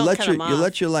 exactly. You don't let cut your them you off.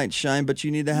 let your light shine, but you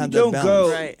need to have You that don't balance.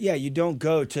 go. Right. Yeah, you don't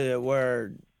go to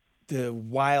where the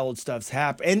wild stuff's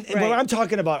happen. And when Right. I'm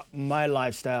talking about my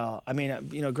lifestyle, I mean,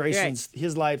 you know, Grayson's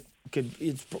his life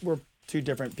we're two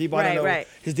different people. I don't know Right.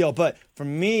 his deal, but for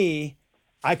me,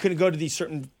 I couldn't go to these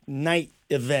certain night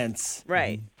events.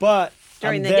 Right. But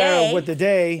During I'm the there day. with the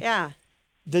day Yeah.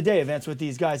 events with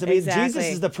these guys. I mean, Jesus Exactly.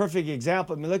 is the perfect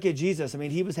example. I mean, look at Jesus. I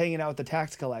mean, he was hanging out with the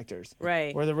tax collectors.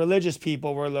 Right. Where the religious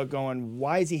people were going,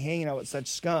 why is he hanging out with such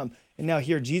scum? And now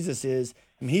here Jesus is.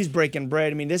 I mean, he's breaking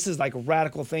bread. I mean, this is like a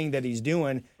radical thing that he's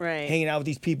doing. Right. Hanging out with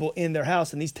these people in their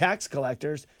house and these tax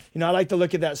collectors. You know, I like to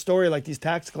look at that story like these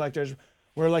tax collectors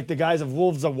were like the guys of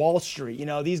Wolves of Wall Street. You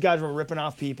know, these guys were ripping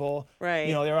off people. Right.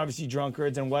 You know, they were obviously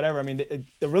drunkards and whatever. I mean,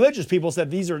 the religious people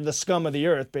said these are the scum of the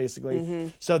earth, basically. Mm-hmm.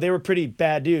 So they were pretty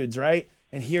bad dudes, right?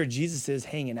 And here Jesus is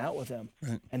hanging out with them.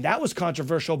 Right. And that was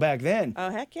controversial back then.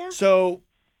 Oh, heck yeah. So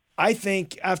I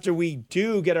think after we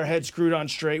do get our heads screwed on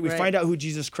straight, we Right. find out who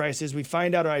Jesus Christ is, we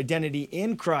find out our identity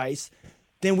in Christ,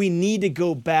 then we need to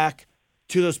go back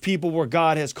to those people where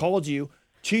God has called you,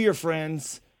 to your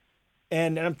friends,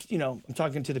 and I'm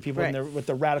talking to the people in Right. there with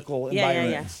the radical Yeah, yeah, yeah.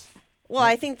 environments. Well,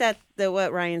 I think that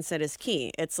what Ryan said is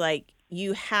key. It's like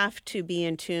you have to be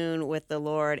in tune with the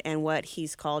Lord and what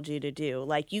He's called you to do.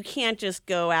 Like you can't just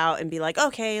go out and be like,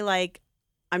 okay, like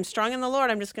I'm strong in the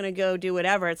Lord. I'm just going to go do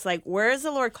whatever. It's like, where is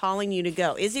the Lord calling you to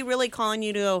go? Is He really calling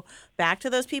you to go back to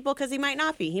those people? Because He might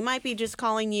not be. He might be just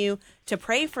calling you to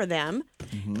pray for them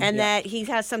and that He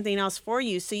has something else for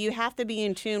you. So you have to be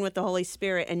in tune with the Holy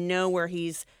Spirit and know where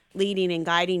He's leading and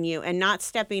guiding you, and not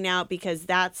stepping out because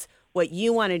that's what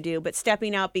you want to do, but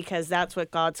stepping out because that's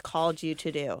what God's called you to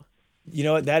do. You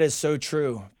know what? That is so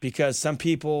true, because some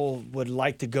people would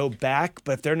like to go back,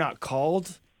 but if they're not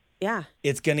called, Yeah,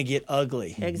 it's going to get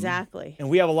ugly. exactly. And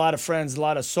we have a lot of friends, a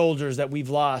lot of soldiers that we've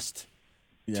lost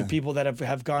to Yeah. people that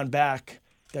have gone back,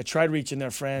 that tried reaching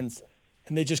their friends,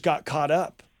 and they just got caught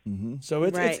up. So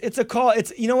Right. it's a call.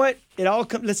 It's, you know what? It all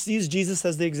comes. Let's use Jesus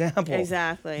as the example.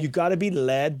 Exactly. You got to be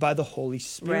led by the Holy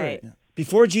Spirit. Right.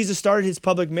 Before Jesus started his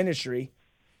public ministry,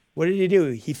 what did he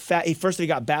do? He first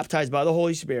got baptized by the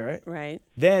Holy Spirit. Right.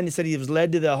 Then he said he was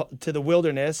led to the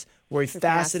wilderness where he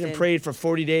fasted and fasted. prayed for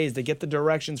 40 days to get the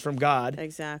directions from God.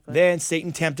 Exactly. Then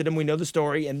Satan tempted him. We know the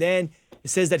story. And then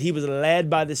it says that he was led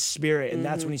by the Spirit, and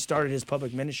that's when he started his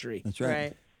public ministry. That's right.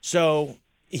 Right. So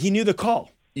he knew the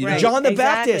call. Right, John the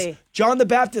exactly.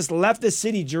 Baptist left the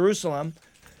city, Jerusalem,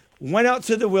 went out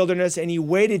to the wilderness, and he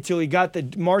waited till he got the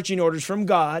marching orders from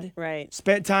God. Right.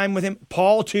 Spent time with him.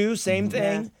 Paul too, same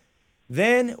thing. Yeah.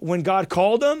 Then when God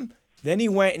called him, then he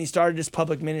went and he started his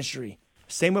public ministry.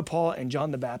 Same with Paul and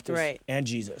John the Baptist Right. and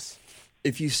Jesus.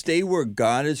 If you stay where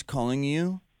God is calling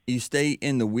you, you stay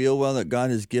in the wheel well that God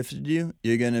has gifted you,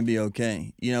 you're going to be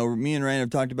okay. You know, me and Ryan have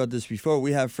talked about this before.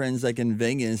 We have friends like in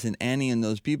Vegas and Annie and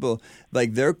those people,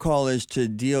 like their call is to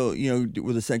deal,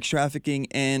 with the sex trafficking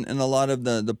and a lot of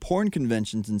the porn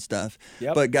conventions and stuff.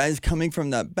 Yep. But guys coming from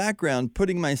that background,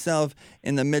 putting myself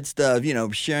in the midst of,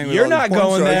 sharing with You're all not these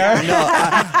porn going stars. there. No,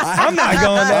 I'm not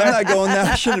going there. I'm not going there.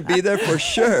 I shouldn't be there for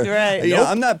sure. Right.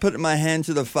 I'm not putting my hand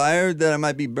to the fire that I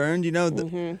might be burned.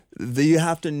 You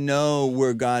have to know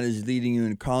where God is leading you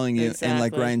and calling you. And like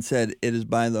Exactly. Ryan said, it is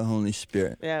by the Holy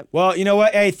Spirit. Yeah. Well, you know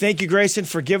what? Hey, thank you, Grayson,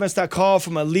 for giving us that call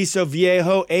from Aliso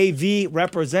Viejo. AV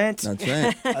represent. That's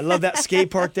right. I love that skate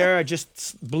park there. I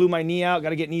just blew my knee out. Got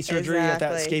to get knee surgery at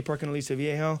that Exactly. skate park in Aliso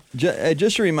Viejo.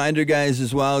 Just a reminder, guys,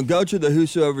 as well, go to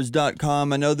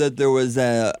thewhosoevers.com. I know that there was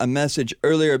a message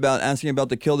earlier about asking about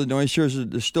the Kill the Noise shirts.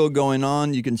 They're still going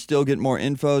on. You can still get more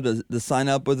info to sign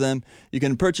up with them. You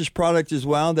can purchase product as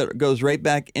well that goes right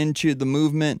back into the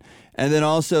movement. And then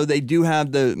also they do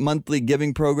have the monthly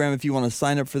giving program if you want to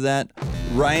sign up for that.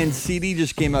 Ryan's CD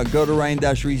just came out. Go to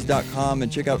ryan-reese.com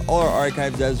and check out all our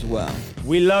archives as well.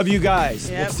 We love you guys.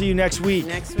 Yep. We'll see you next week.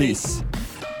 Next week. Peace.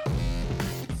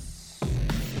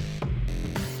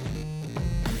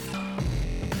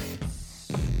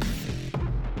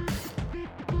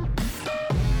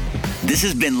 This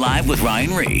has been Live with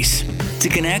Ryan Reese. To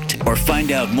connect or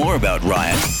find out more about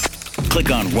Ryan,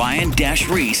 click on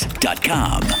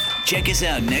ryan-reese.com. Check us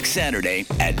out next Saturday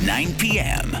at 9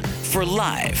 p.m. for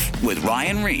Live with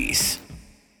Ryan Reese.